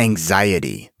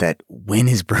anxiety, that when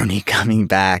is Bruni coming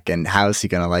back and how is he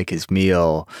going to like his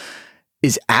meal,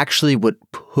 is actually what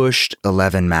pushed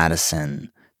 11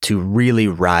 Madison to really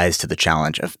rise to the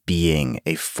challenge of being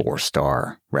a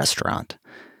 4-star restaurant.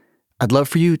 I'd love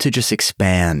for you to just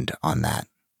expand on that.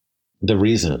 The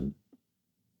reason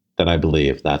that I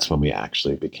believe that's when we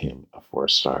actually became a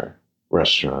 4-star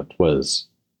restaurant was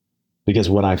because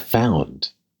what I found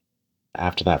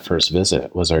after that first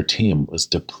visit was our team was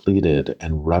depleted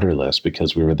and rudderless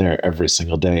because we were there every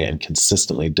single day and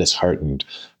consistently disheartened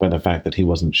by the fact that he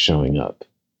wasn't showing up.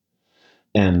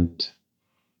 And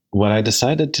what I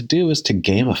decided to do is to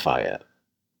gamify it.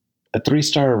 A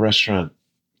 3-star restaurant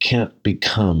can't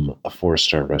become a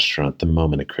 4-star restaurant the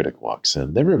moment a critic walks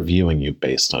in. They're reviewing you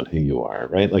based on who you are,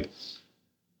 right? Like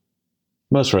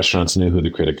most restaurants know who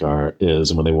the critic is,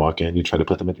 and when they walk in, you try to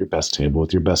put them at your best table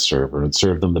with your best server and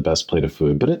serve them the best plate of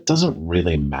food. But it doesn't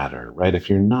really matter, right? If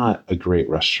you're not a great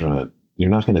restaurant, you're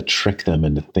not going to trick them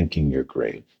into thinking you're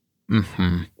great.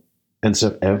 Mm-hmm. And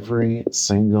so every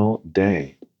single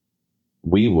day,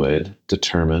 we would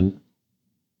determine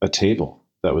a table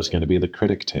that was going to be the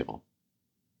critic table.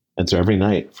 And so every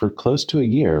night for close to a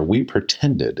year, we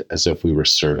pretended as if we were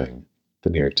serving the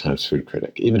New York Times food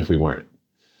critic, even if we weren't.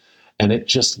 And it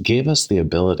just gave us the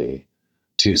ability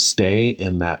to stay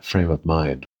in that frame of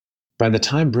mind. By the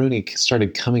time Bruni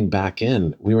started coming back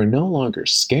in, we were no longer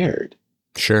scared.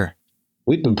 Sure.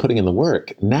 We'd been putting in the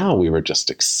work. Now we were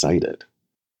just excited.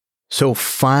 So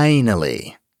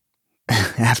finally,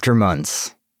 after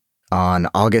months, on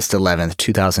August 11th,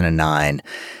 2009,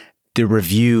 the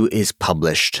review is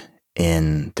published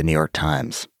in the New York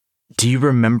Times. Do you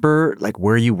remember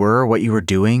where you were, what you were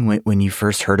doing when you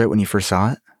first heard it, when you first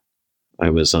saw it? I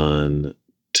was on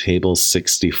table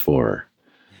 64.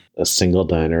 A single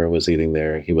diner was eating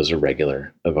there. He was a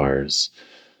regular of ours.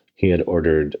 He had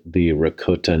ordered the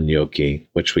ricotta gnocchi,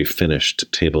 which we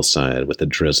finished tableside with a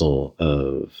drizzle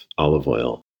of olive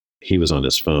oil. He was on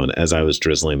his phone. As I was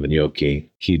drizzling the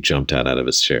gnocchi, he jumped out of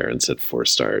his chair and said 4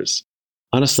 stars.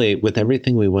 Honestly, with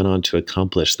everything we went on to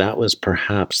accomplish, that was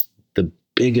perhaps the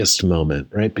biggest moment,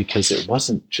 right? Because it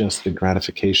wasn't just the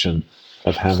gratification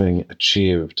of having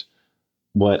achieved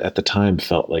what at the time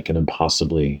felt like an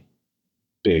impossibly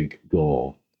big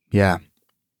goal. Yeah.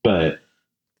 But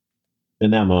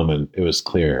in that moment, it was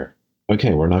clear,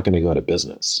 okay, we're not going to go out of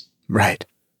business. Right.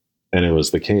 And it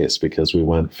was the case because we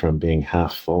went from being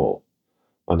half full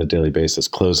on a daily basis,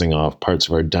 closing off parts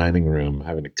of our dining room,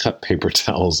 having to cut paper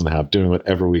towels in half, doing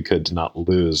whatever we could to not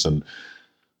lose an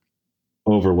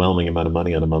overwhelming amount of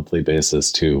money on a monthly basis,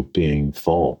 to being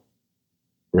full,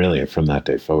 really, from that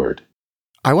day forward.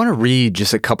 I want to read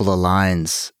just a couple of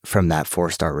lines from that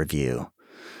 4-star review.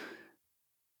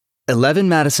 11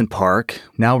 Madison Park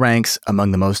now ranks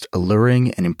among the most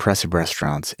alluring and impressive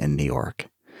restaurants in New York.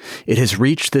 It has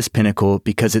reached this pinnacle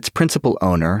because its principal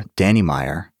owner, Danny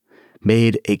Meyer,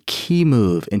 made a key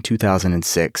move in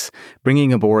 2006,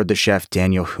 bringing aboard the chef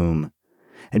Daniel Humm,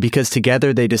 and because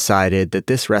together they decided that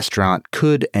this restaurant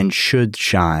could and should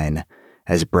shine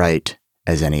as bright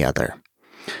as any other.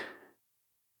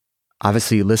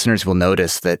 Obviously, listeners will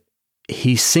notice that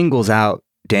he singles out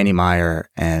Danny Meyer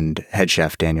and head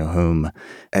chef Daniel Humm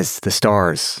as the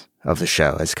stars of the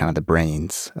show, as kind of the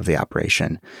brains of the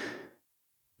operation.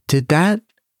 Did that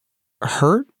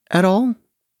hurt at all?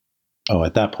 Oh,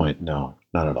 at that point, no,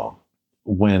 not at all.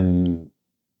 When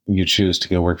you choose to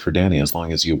go work for Danny, as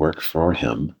long as you work for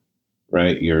him,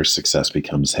 right, your success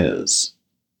becomes his.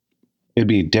 It'd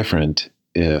be different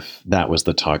if that was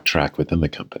the talk track within the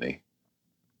company.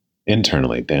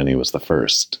 Internally, Danny was the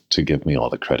first to give me all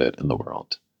the credit in the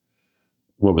world.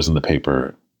 What was in the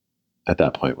paper at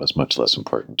that point was much less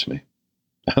important to me,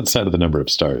 outside of the number of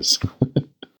stars.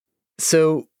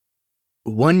 So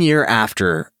 1 year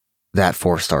after that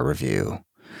 4-star review,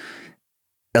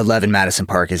 11 Madison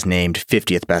Park is named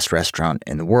 50th best restaurant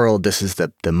in the world. This is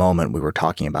the moment we were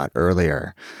talking about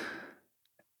earlier.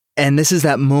 And this is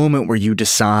that moment where you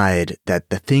decide that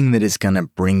the thing that is going to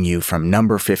bring you from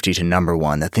number 50 to number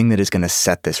 1, the thing that is going to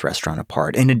set this restaurant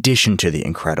apart, in addition to the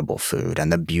incredible food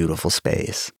and the beautiful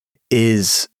space,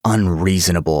 is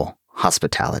unreasonable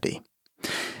hospitality.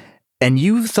 And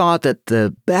you thought that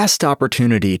the best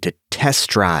opportunity to test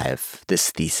drive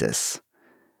this thesis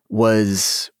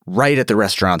was right at the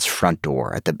restaurant's front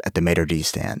door, at the maitre d'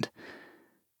 stand.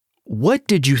 What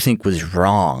did you think was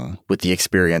wrong with the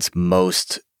experience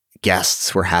most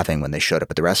guests were having when they showed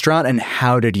up at the restaurant, and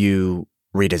how did you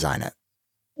redesign it?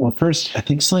 Well, first, I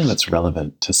think something that's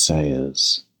relevant to say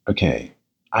is, okay,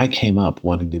 I came up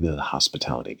wanting to be the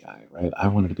hospitality guy, right? I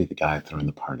wanted to be the guy throwing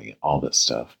the party, all this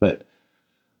stuff. But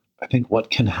I think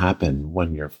what can happen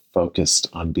when you're focused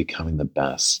on becoming the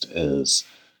best is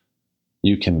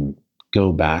you can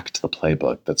go back to the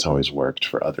playbook that's always worked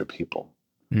for other people.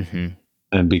 Mm-hmm.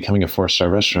 And becoming a 4-star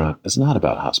restaurant is not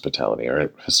about hospitality, or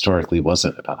it historically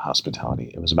wasn't about hospitality.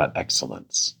 It was about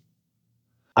excellence.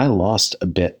 I lost a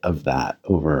bit of that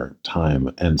over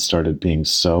time and started being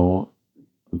so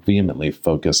vehemently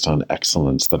focused on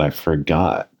excellence that I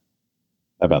forgot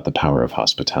about the power of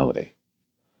hospitality.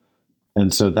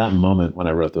 And so that moment when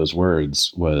I wrote those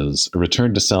words was a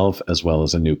return to self as well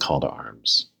as a new call to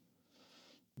arms.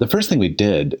 The first thing we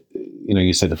did,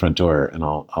 you said the front door, and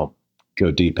I'll go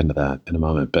deep into that in a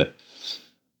moment, but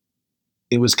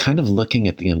it was kind of looking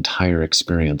at the entire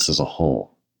experience as a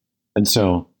whole. And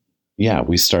so, yeah,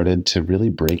 we started to really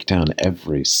break down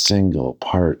every single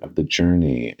part of the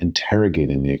journey,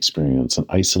 interrogating the experience and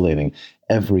isolating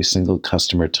every single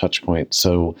customer touch point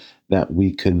so that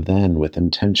we could then, with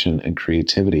intention and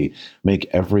creativity, make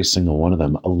every single one of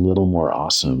them a little more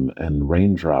awesome. And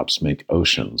raindrops make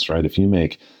oceans, right? If you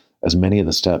make as many of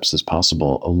the steps as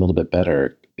possible a little bit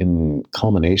better, in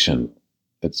culmination,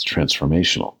 it's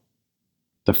transformational.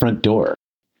 The front door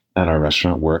at our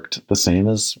restaurant worked the same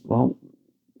as, well,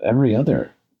 every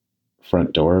other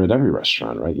front door at every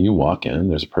restaurant, right? You walk in,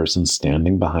 there's a person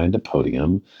standing behind a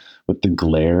podium with the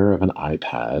glare of an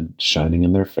iPad shining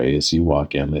in their face. You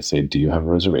walk in, they say, "Do you have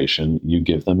a reservation?" You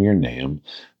give them your name.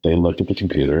 They look at the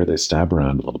computer, they stab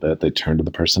around a little bit, they turn to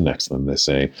the person next to them, they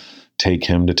say, "Take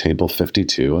him to table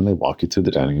 52, and they walk you through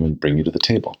the dining room and bring you to the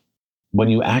table. When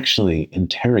you actually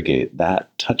interrogate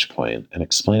that touch point and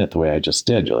explain it the way I just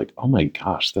did, you're like, oh my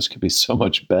gosh, this could be so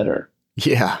much better.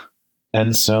 Yeah.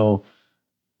 And so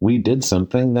we did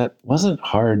something that wasn't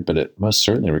hard, but it most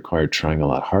certainly required trying a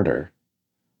lot harder.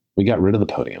 We got rid of the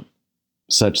podium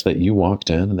such that you walked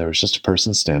in and there was just a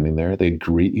person standing there. They'd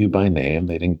greet you by name.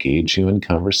 They'd engage you in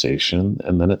conversation.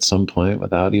 And then at some point,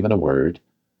 without even a word,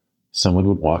 someone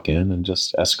would walk in and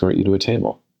just escort you to a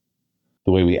table.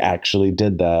 The way we actually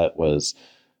did that was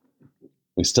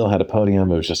we still had a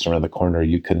podium. It was just around the corner.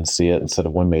 You couldn't see it. Instead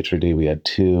of one maitre d', we had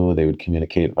two. They would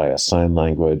communicate via sign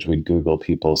language. We'd Google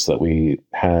people so that we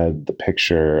had the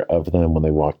picture of them when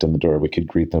they walked in the door. We could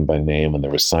greet them by name, and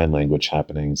there was sign language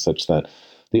happening such that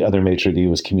the other maitre d'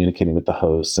 was communicating with the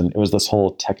host. And it was this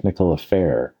whole technical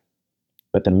affair.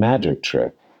 But the magic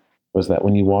trick was that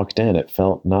when you walked in, it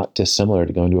felt not dissimilar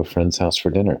to going to a friend's house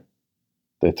for dinner.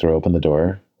 They throw open the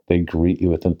door. They greet you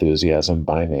with enthusiasm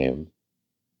by name,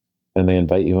 and they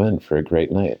invite you in for a great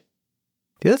night.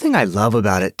 The other thing I love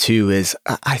about it, too, is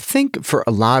I think for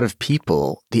a lot of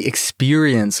people, the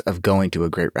experience of going to a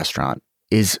great restaurant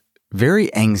is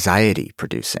very anxiety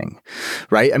producing,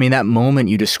 right? I mean, that moment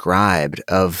you described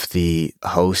of the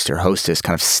host or hostess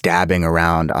kind of stabbing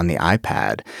around on the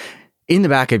iPad, in the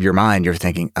back of your mind, you're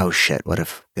thinking, oh shit, what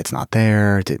if it's not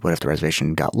there? What if the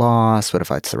reservation got lost? What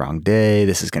if it's the wrong day?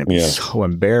 This is going to be so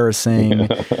embarrassing.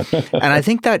 And I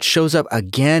think that shows up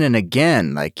again and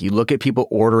again. Like you look at people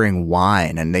ordering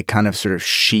wine and they kind of sort of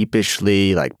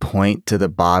sheepishly like point to the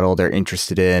bottle they're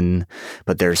interested in,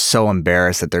 but they're so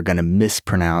embarrassed that they're going to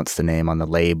mispronounce the name on the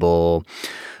label.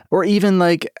 Or even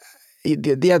like,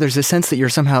 yeah, there's a sense that you're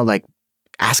somehow like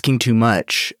asking too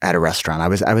much at a restaurant.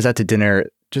 I was out to dinner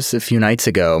just a few nights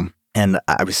ago, and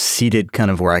I was seated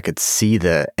kind of where I could see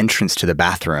the entrance to the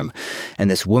bathroom. And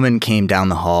this woman came down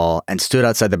the hall and stood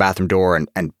outside the bathroom door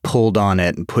and pulled on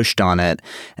it and pushed on it,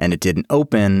 and it didn't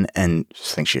open. And I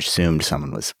think she assumed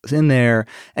someone was in there.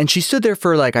 And she stood there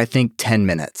for like, I think 10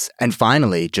 minutes and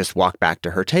finally just walked back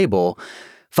to her table.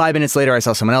 5 minutes later, I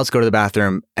saw someone else go to the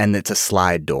bathroom, and it's a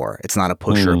slide door. It's not a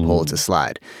push or a pull, it's a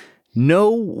slide.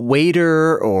 No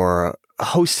waiter or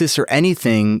hostess or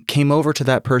anything came over to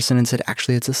that person and said,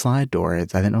 actually, it's a slide door. I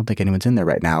don't think anyone's in there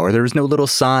right now. Or there was no little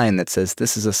sign that says,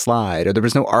 this is a slide. Or there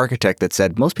was no architect that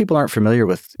said, most people aren't familiar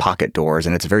with pocket doors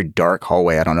and it's a very dark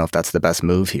hallway. I don't know if that's the best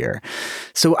move here.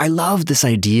 So I love this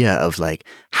idea of like,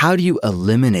 how do you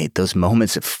eliminate those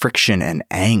moments of friction and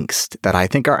angst that I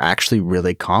think are actually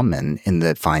really common in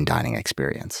the fine dining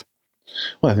experience?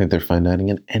 Well, I think they're fine dining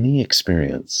in any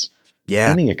experience. Yeah.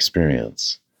 Any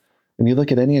experience. When you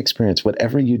look at any experience,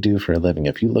 whatever you do for a living,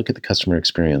 if you look at the customer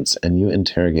experience and you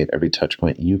interrogate every touch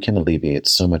point, you can alleviate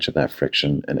so much of that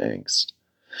friction and angst,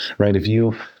 right? If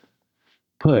you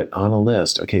put on a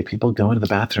list, okay, people going to the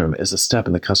bathroom is a step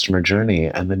in the customer journey,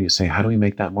 and then you say, how do we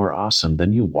make that more awesome?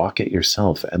 Then you walk it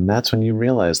yourself, and that's when you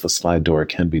realize the slide door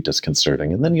can be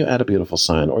disconcerting, and then you add a beautiful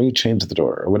sign, or you change the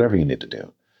door, or whatever you need to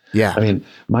do. Yeah. I mean,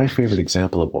 my favorite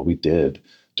example of what we did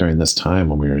during this time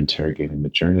when we were interrogating the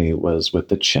journey was with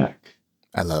the check.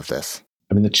 I love this.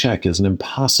 I mean, the check is an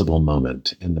impossible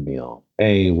moment in the meal.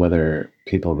 Whether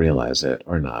people realize it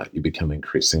or not, you become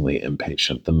increasingly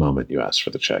impatient the moment you ask for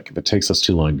the check. If it takes us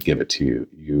too long to give it to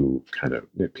you,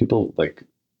 people like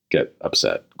get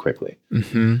upset quickly.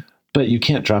 Mm-hmm. But you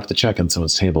can't drop the check on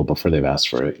someone's table before they've asked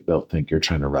for it. They'll think you're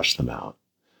trying to rush them out.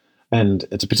 And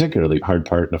it's a particularly hard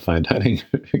part in a fine dining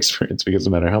experience because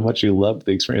no matter how much you love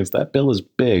the experience, that bill is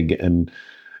big and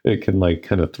it can like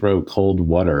kind of throw cold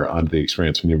water onto the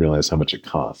experience when you realize how much it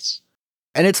costs.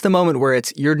 And it's the moment where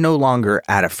you're no longer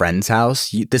at a friend's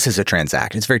house. This is a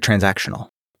transaction. It's very transactional.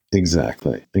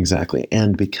 Exactly.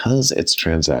 And because it's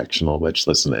transactional, which,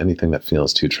 listen, anything that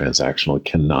feels too transactional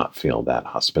cannot feel that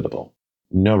hospitable.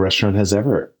 No restaurant has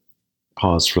ever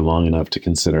paused for long enough to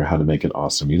consider how to make it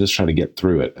awesome. You just try to get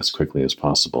through it as quickly as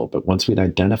possible. But once we'd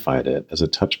identified it as a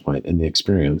touch point in the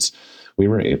experience, we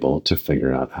were able to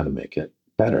figure out how to make it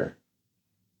better.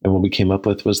 And what we came up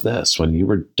with was this. When you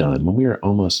were done, when we were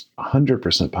almost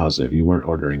 100% positive you weren't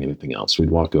ordering anything else, we'd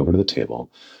walk over to the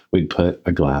table, we'd put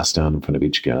a glass down in front of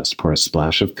each guest, pour a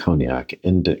splash of cognac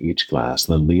into each glass,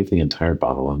 and then leave the entire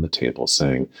bottle on the table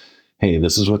saying, hey,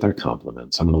 this is with our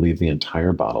compliments. I'm going to leave the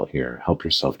entire bottle here. Help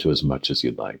yourself to as much as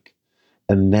you'd like.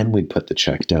 And then we'd put the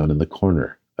check down in the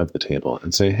corner of the table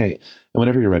and say, hey, and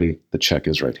whenever you're ready, the check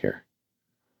is right here.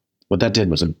 What that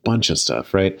did was a bunch of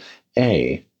stuff, right?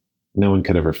 No one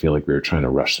could ever feel like we were trying to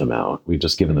rush them out. We've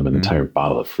just given them an entire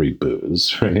bottle of free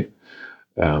booze, right?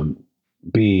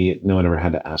 B, no one ever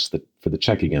had to ask for the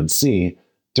check again. C,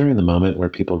 during the moment where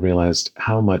people realized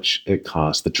how much it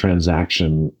cost, the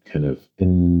transaction kind of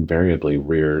invariably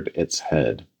reared its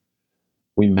head.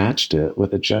 We matched it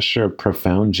with a gesture of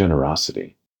profound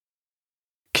generosity.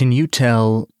 Can you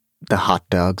tell the hot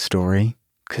dog story?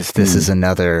 Because this is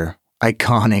another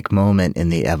iconic moment in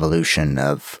the evolution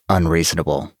of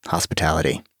unreasonable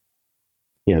hospitality.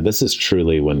 Yeah, this is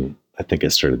truly when I think I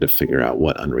started to figure out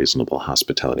what unreasonable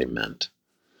hospitality meant.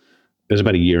 It was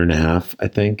about a year and a half, I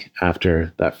think,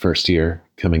 after that first year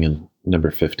coming in number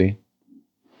 50.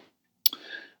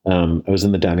 I was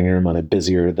in the dining room on a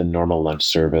busier than normal lunch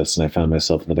service, and I found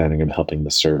myself in the dining room helping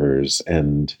the servers,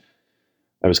 and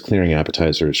I was clearing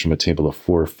appetizers from a table of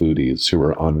 4 foodies who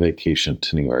were on vacation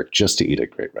to New York just to eat at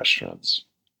great restaurants.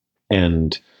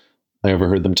 And I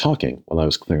overheard them talking while I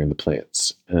was clearing the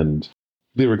plates. And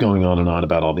they were going on and on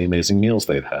about all the amazing meals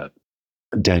they'd had.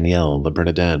 Danielle, Le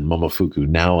Bernardin, Momofuku,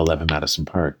 now 11 Madison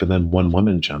Park. But then one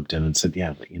woman jumped in and said,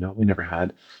 yeah, but you know what we never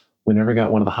had? We never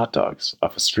got one of the hot dogs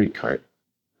off a street cart.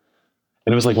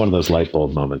 And it was like one of those light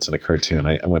bulb moments in a cartoon.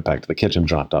 I went back to the kitchen,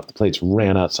 dropped off the plates,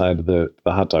 ran outside of the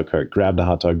hot dog cart, grabbed a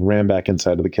hot dog, ran back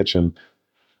inside of the kitchen.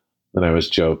 Then I was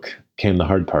joke. Came the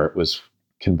hard part, was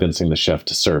convincing the chef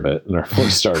to serve it in our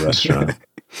 4-star restaurant.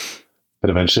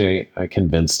 But eventually I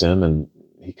convinced him, and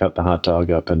he cut the hot dog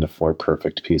up into 4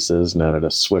 perfect pieces and added a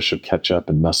swish of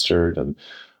ketchup and mustard and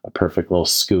a perfect little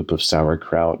scoop of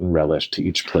sauerkraut and relish to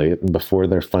each plate. And before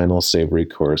their final savory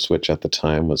course, which at the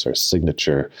time was our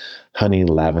signature honey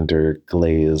lavender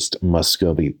glazed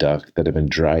Muscovy duck that had been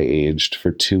dry aged for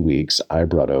 2 weeks, I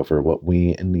brought over what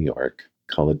we in New York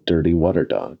call a dirty water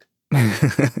dog.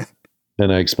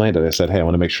 And I explained it. I said, hey, I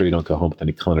want to make sure you don't go home with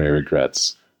any culinary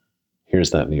regrets. Here's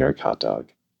that New York hot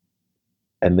dog.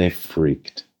 And they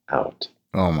freaked out.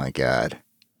 Oh my God.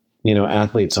 You know,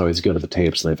 athletes always go to the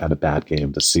tapes and they've had a bad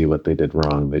game to see what they did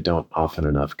wrong. They don't often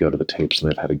enough go to the tapes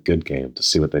and they've had a good game to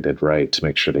see what they did right, to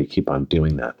make sure they keep on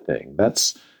doing that thing.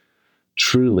 That's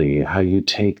truly how you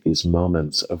take these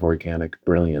moments of organic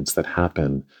brilliance that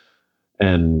happen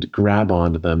and grab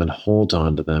onto them and hold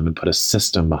onto them and put a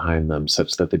system behind them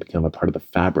such that they become a part of the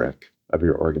fabric of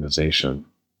your organization.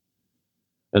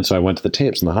 And so I went to the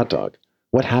tapes and the hot dog.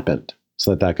 What happened?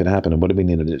 so that could happen? And what did we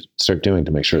need to start doing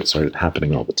to make sure it started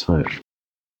happening all the time?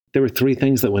 There were 3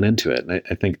 things that went into it. And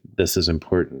I think this is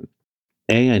important.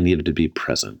 A, I needed to be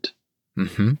present.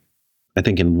 Mm-hmm. I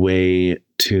think in way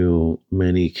too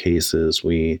many cases,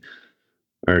 we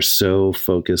are so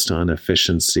focused on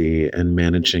efficiency and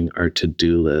managing our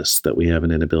to-do list that we have an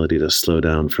inability to slow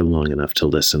down for long enough to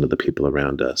listen to the people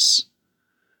around us.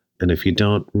 And if you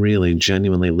don't really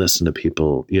genuinely listen to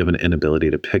people, you have an inability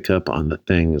to pick up on the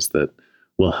things that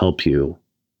will help you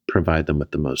provide them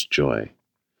with the most joy.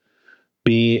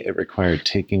 B, it required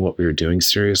taking what we were doing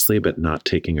seriously, but not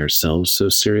taking ourselves so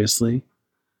seriously,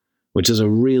 which is a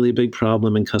really big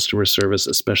problem in customer service,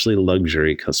 especially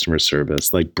luxury customer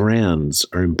service. Like, brands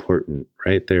are important,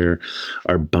 right? There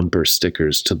are bumper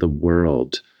stickers to the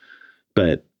world.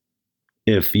 But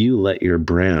if you let your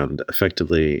brand,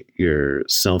 effectively your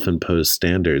self-imposed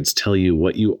standards, tell you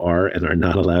what you are and are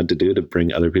not allowed to do to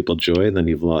bring other people joy, then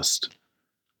you've lost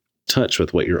touch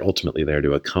with what you're ultimately there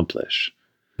to accomplish.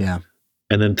 Yeah.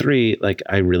 And then 3, like,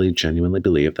 I really genuinely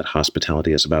believe that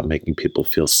hospitality is about making people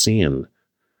feel seen.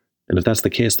 And if that's the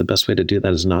case, the best way to do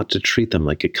that is not to treat them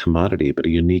like a commodity, but a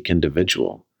unique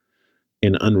individual.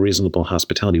 In unreasonable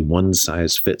hospitality, one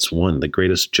size fits one. The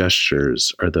greatest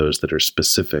gestures are those that are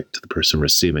specific to the person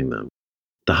receiving them.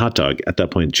 The hot dog at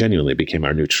that point genuinely became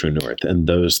our new true north. And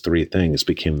those 3 things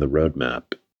became the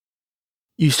roadmap.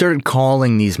 You started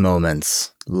calling these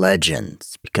moments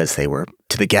legends because they were,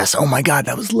 to the guests, oh my God,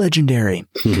 that was legendary.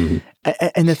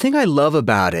 And the thing I love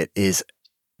about it is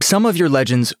some of your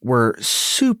legends were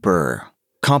super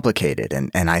complicated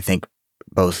and I think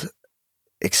both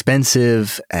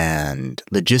expensive and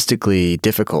logistically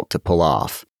difficult to pull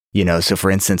off. You know, so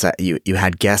for instance, you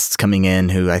had guests coming in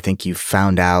who I think you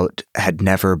found out had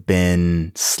never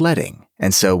been sledding.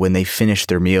 And so when they finished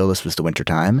their meal, this was the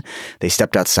wintertime, they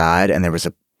stepped outside and there was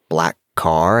a black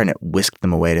car and it whisked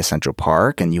them away to Central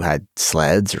Park and you had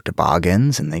sleds or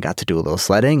toboggans and they got to do a little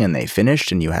sledding and they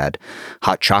finished and you had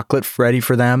hot chocolate ready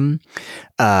for them.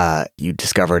 You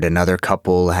discovered another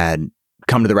couple had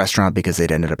come to the restaurant because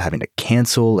they'd ended up having to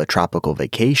cancel a tropical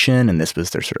vacation and this was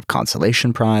their sort of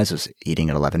consolation prize, was eating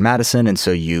at 11 Madison. And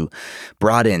so you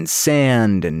brought in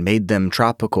sand and made them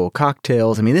tropical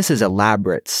cocktails. I mean, this is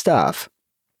elaborate stuff.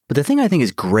 But the thing I think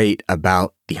is great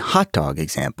about the hot dog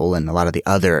example and a lot of the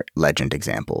other legend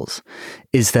examples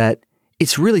is that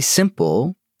it's really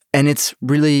simple and it's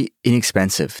really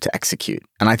inexpensive to execute.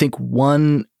 And I think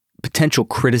one potential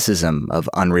criticism of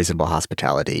unreasonable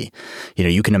hospitality, you know,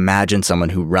 you can imagine someone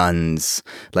who runs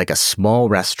like a small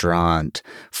restaurant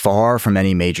far from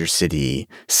any major city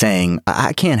saying,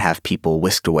 I can't have people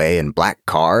whisked away in black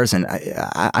cars and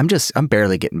I'm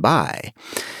barely getting by.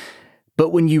 But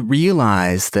when you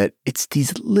realize that it's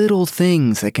these little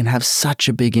things that can have such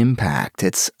a big impact,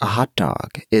 it's a hot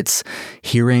dog, it's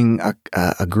hearing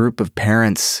a group of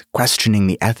parents questioning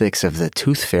the ethics of the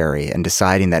tooth fairy and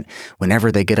deciding that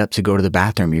whenever they get up to go to the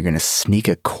bathroom, you're going to sneak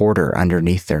a quarter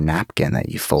underneath their napkin that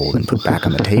you fold and put back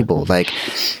on the table. Like,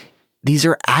 these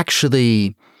are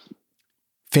actually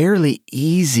fairly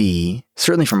easy,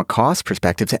 certainly from a cost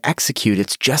perspective, to execute.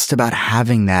 It's just about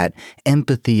having that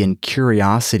empathy and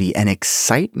curiosity and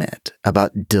excitement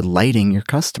about delighting your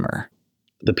customer.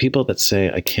 The people that say,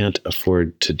 I can't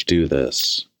afford to do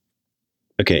this.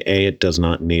 Okay, A, it does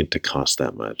not need to cost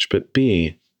that much. But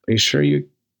B, are you sure you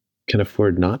can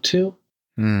afford not to?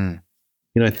 You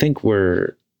know, I think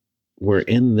we're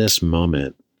in this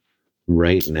moment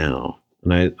right now.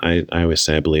 And I always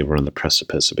say I believe we're on the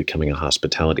precipice of becoming a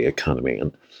hospitality economy.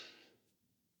 And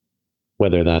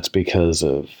whether that's because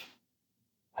of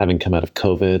having come out of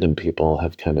COVID and people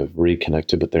have kind of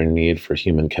reconnected with their need for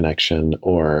human connection,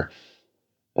 or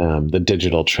the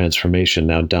digital transformation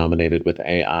now dominated with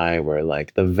AI, where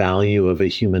like the value of a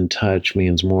human touch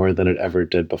means more than it ever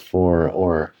did before,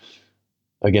 or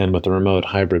again, with the remote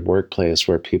hybrid workplace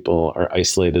where people are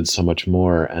isolated so much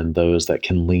more and those that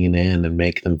can lean in and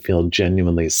make them feel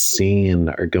genuinely seen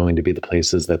are going to be the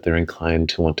places that they're inclined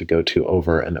to want to go to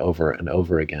over and over and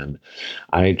over again.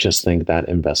 I just think that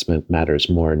investment matters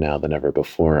more now than ever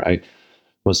before. I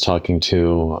was talking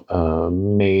to a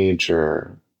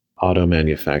major auto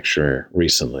manufacturer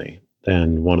recently,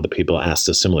 and one of the people asked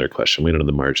a similar question. We don't have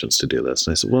the margins to do this.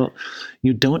 And I said, well,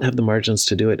 you don't have the margins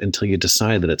to do it until you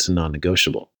decide that it's a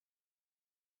non-negotiable.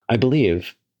 I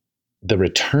believe the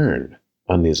return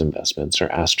on these investments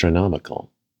are astronomical.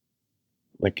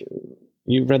 Like,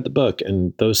 you read the book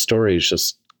and those stories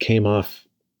just came off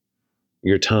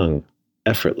your tongue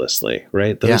effortlessly,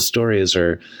 right? Those stories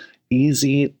are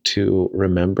easy to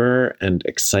remember and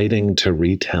exciting to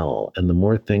retell. And the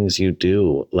more things you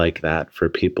do like that for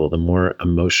people, the more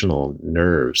emotional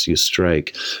nerves you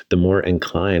strike, the more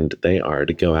inclined they are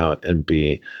to go out and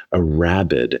be a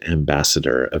rabid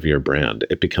ambassador of your brand.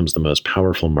 It becomes the most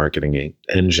powerful marketing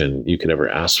engine you could ever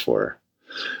ask for.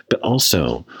 But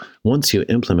also, once you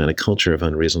implement a culture of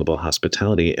unreasonable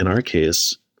hospitality, in our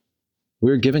case,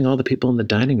 we're giving all the people in the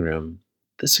dining room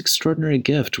this extraordinary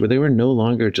gift where they were no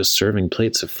longer just serving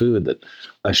plates of food that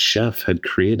a chef had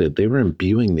created. They were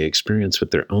imbuing the experience with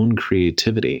their own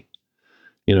creativity.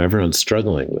 Everyone's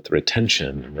struggling with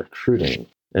retention and recruiting,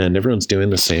 and everyone's doing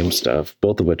the same stuff,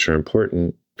 both of which are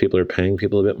important. People are paying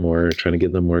people a bit more, trying to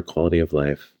give them more quality of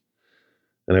life.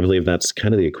 And I believe that's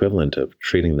kind of the equivalent of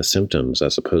treating the symptoms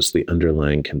as opposed to the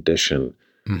underlying condition,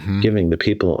 giving the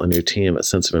people on your team a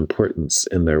sense of importance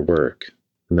in their work.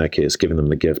 In that case, giving them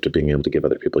the gift of being able to give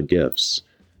other people gifts,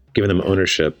 giving them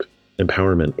ownership,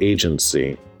 empowerment,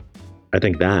 agency. I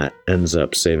think that ends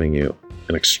up saving you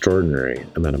an extraordinary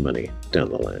amount of money down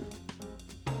the line.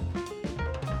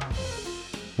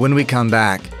 When we come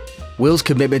back, Will's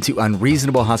commitment to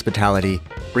unreasonable hospitality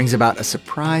brings about a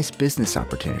surprise business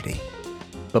opportunity.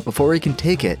 But before he can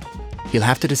take it, he'll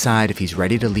have to decide if he's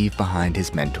ready to leave behind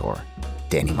his mentor,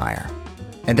 Danny Meyer.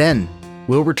 And then,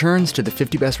 Will returns to the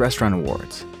 50 Best Restaurant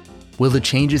Awards. Will the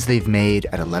changes they've made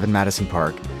at 11 Madison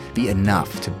Park be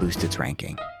enough to boost its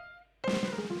ranking?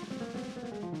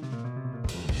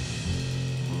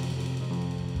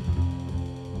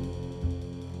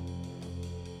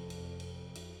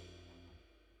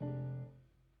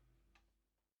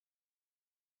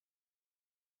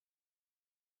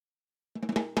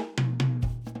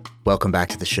 Welcome back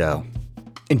to the show.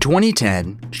 In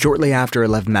 2010, shortly after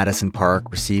 11 Madison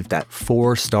Park received that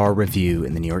 4-star review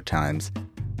in the New York Times,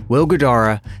 Will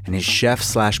Guidara and his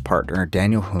chef/partner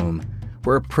Daniel Hume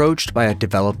were approached by a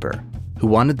developer who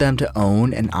wanted them to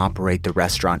own and operate the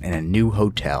restaurant in a new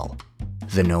hotel,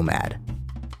 the Nomad.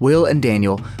 Will and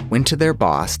Daniel went to their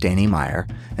boss, Danny Meyer,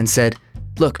 and said,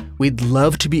 "Look, we'd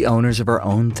love to be owners of our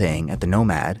own thing at the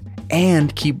Nomad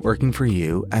and keep working for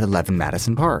you at 11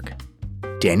 Madison Park."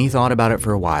 Danny thought about it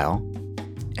for a while,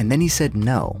 and then he said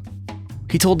no.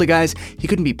 He told the guys he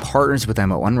couldn't be partners with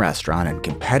them at one restaurant and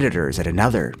competitors at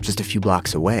another just a few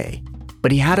blocks away.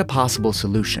 But he had a possible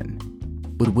solution.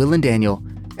 Would Will and Daniel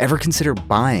ever consider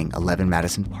buying 11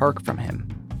 Madison Park from him?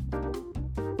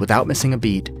 Without missing a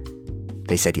beat,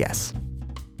 they said yes.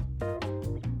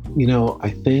 I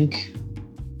think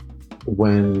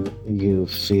when you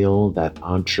feel that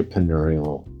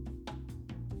entrepreneurial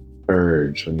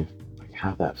urge, when you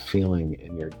have that feeling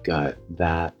in your gut,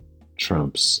 that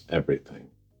trumps everything.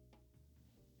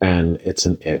 And it's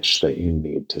an itch that you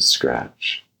need to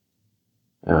scratch.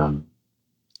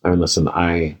 Listen,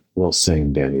 I will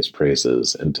sing Danny's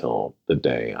praises until the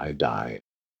day I die.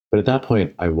 But at that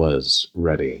point, I was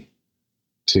ready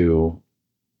to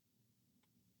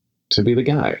be the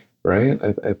guy, right?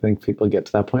 I think people get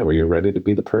to that point where you're ready to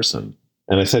be the person.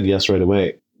 And I said yes right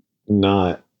away,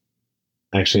 not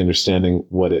actually understanding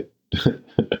what it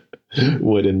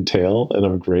would entail. And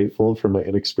I'm grateful for my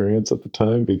inexperience at the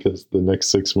time, because the next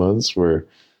 6 months were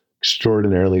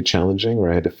extraordinarily challenging,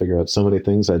 where I had to figure out so many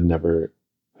things I'd never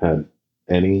had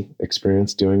any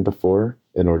experience doing before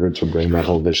in order to bring that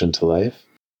whole vision to life.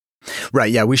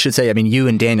 Right. Yeah, we should say, you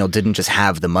and Daniel didn't just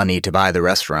have the money to buy the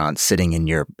restaurant sitting in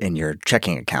your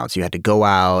checking accounts. You had to go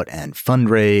out and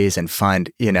fundraise and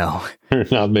find, We're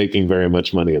not making very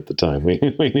much money at the time. We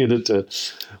needed to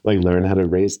learn how to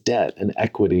raise debt and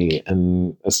equity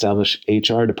and establish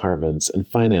HR departments and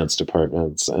finance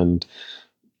departments and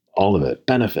all of it,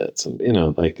 benefits, and,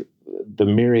 the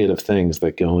myriad of things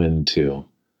that go into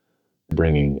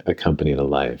bringing a company to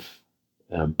life.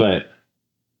 But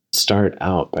start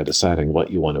out by deciding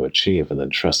what you want to achieve and then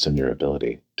trust in your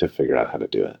ability to figure out how to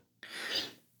do it.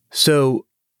 So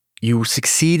you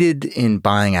succeeded in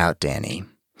buying out Danny.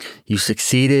 You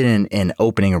succeeded in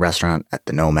opening a restaurant at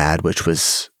the Nomad, which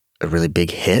was a really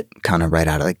big hit, kind of right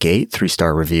out of the gate,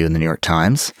 3-star review in the New York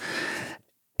Times.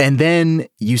 And then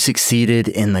you succeeded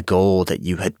in the goal that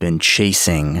you had been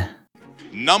chasing.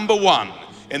 Number 1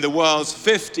 in the world's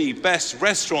 50 best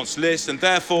restaurants list, and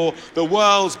therefore the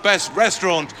world's best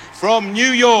restaurant from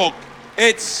New York.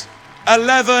 It's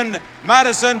 11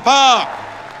 Madison Park.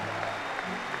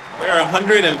 There are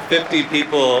 150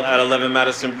 people at 11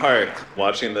 Madison Park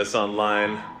watching this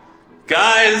online.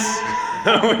 Guys,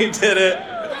 we did it.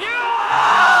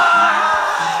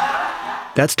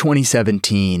 That's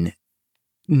 2017.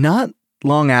 Not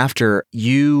long after,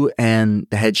 you and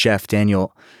the head chef,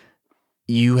 Daniel,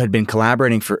 you had been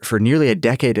collaborating for nearly a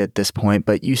decade at this point,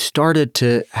 but you started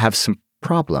to have some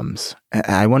problems.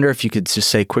 I wonder if you could just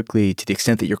say quickly, to the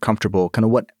extent that you're comfortable, kind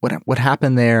of what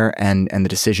happened there and the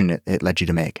decision it led you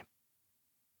to make.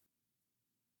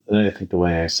 And I think the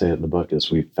way I say it in the book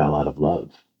is we fell out of love.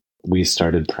 We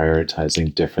started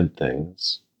prioritizing different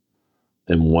things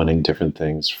and wanting different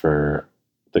things for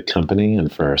the company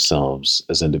and for ourselves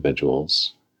as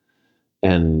individuals.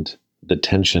 And the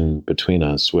tension between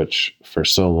us, which for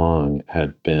so long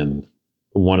had been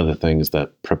one of the things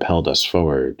that propelled us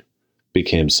forward,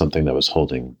 became something that was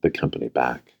holding the company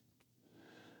back.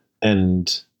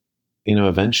 And,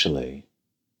 eventually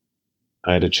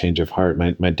I had a change of heart.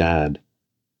 My dad,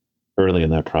 early in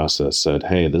that process, said,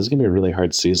 hey, this is going to be a really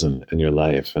hard season in your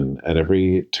life. And at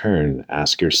every turn,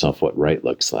 ask yourself what right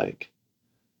looks like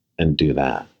and do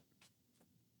that.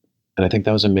 And I think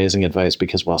that was amazing advice,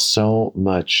 because while so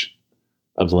much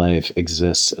of life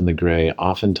exists in the gray,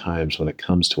 oftentimes when it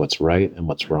comes to what's right and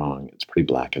what's wrong, it's pretty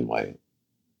black and white.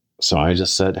 So I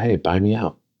just said, hey, buy me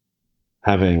out.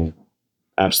 Having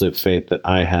absolute faith that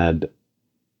I had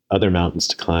other mountains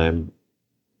to climb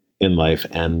in life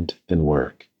and in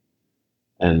work.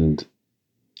 And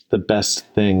the best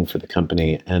thing for the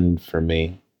company and for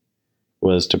me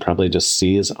was to probably just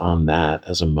seize on that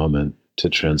as a moment to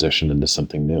transition into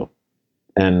something new.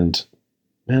 And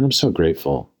man, I'm so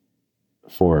grateful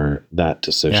for that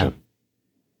decision.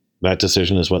 Yeah. That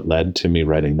decision is what led to me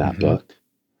writing that book,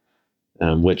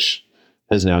 which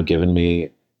has now given me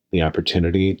the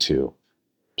opportunity to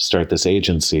start this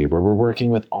agency where we're working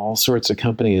with all sorts of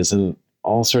companies and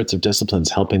all sorts of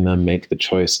disciplines, helping them make the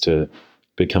choice to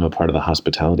become a part of the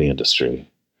hospitality industry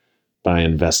by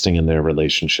investing in their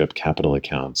relationship capital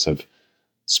accounts. I've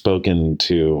spoken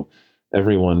to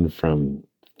everyone from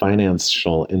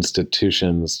financial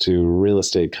institutions to real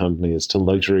estate companies to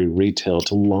luxury retail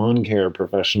to lawn care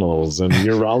professionals and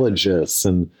urologists.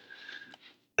 And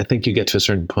I think you get to a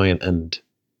certain point and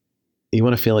you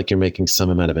want to feel like you're making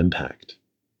some amount of impact.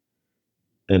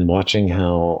 And watching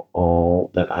how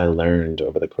all that I learned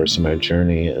over the course of my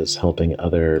journey is helping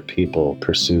other people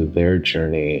pursue their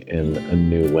journey in a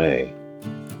new way.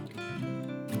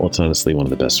 Well, it's honestly one of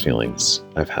the best feelings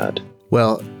I've had.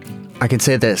 Well, I can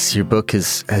say this, your book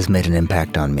has made an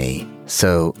impact on me.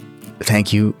 So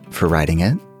thank you for writing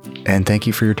it, and thank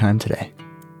you for your time today.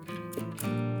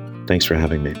 Thanks for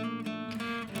having me.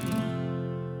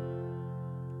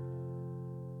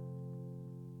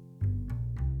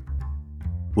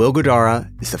 Will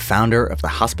Guidara is the founder of the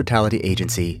hospitality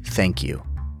agency Thank You,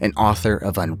 and author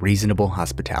of Unreasonable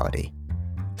Hospitality,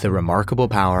 the remarkable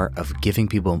power of giving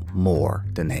people more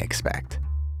than they expect.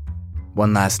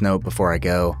 One last note before I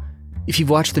go. If you've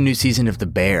watched the new season of The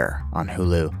Bear on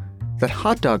Hulu, that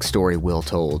hot dog story Will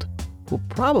told will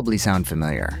probably sound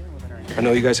familiar. I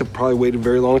know you guys have probably waited a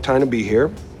very long time to be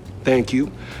here. Thank you.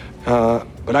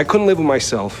 But I couldn't live with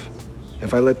myself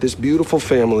if I let this beautiful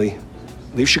family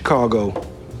leave Chicago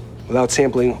without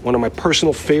sampling one of my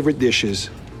personal favorite dishes,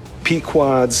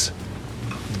 Pequod's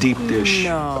deep dish.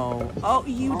 No. Oh,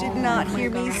 you did not hear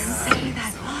me say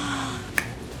that.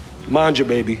 Manja,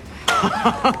 baby.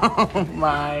 Oh,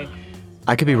 my.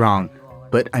 I could be wrong,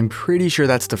 but I'm pretty sure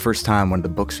that's the first time one of the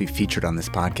books we featured on this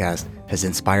podcast has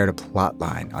inspired a plot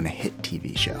line on a hit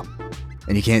TV show.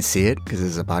 And you can't see it because this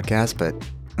is a podcast, but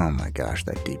oh my gosh,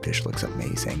 that deep dish looks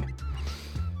amazing.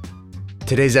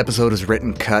 Today's episode is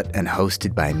written, cut, and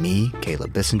hosted by me,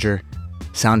 Caleb Bissinger.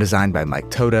 Sound designed by Mike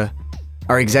Toda.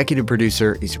 Our executive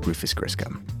producer is Rufus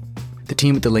Griscom. The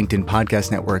team at the LinkedIn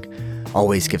Podcast Network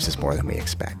always gives us more than we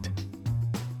expect.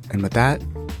 And with that,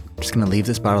 I'm just going to leave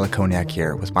this bottle of cognac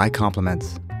here with my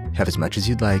compliments. Have as much as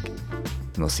you'd like,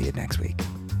 and we'll see you next week.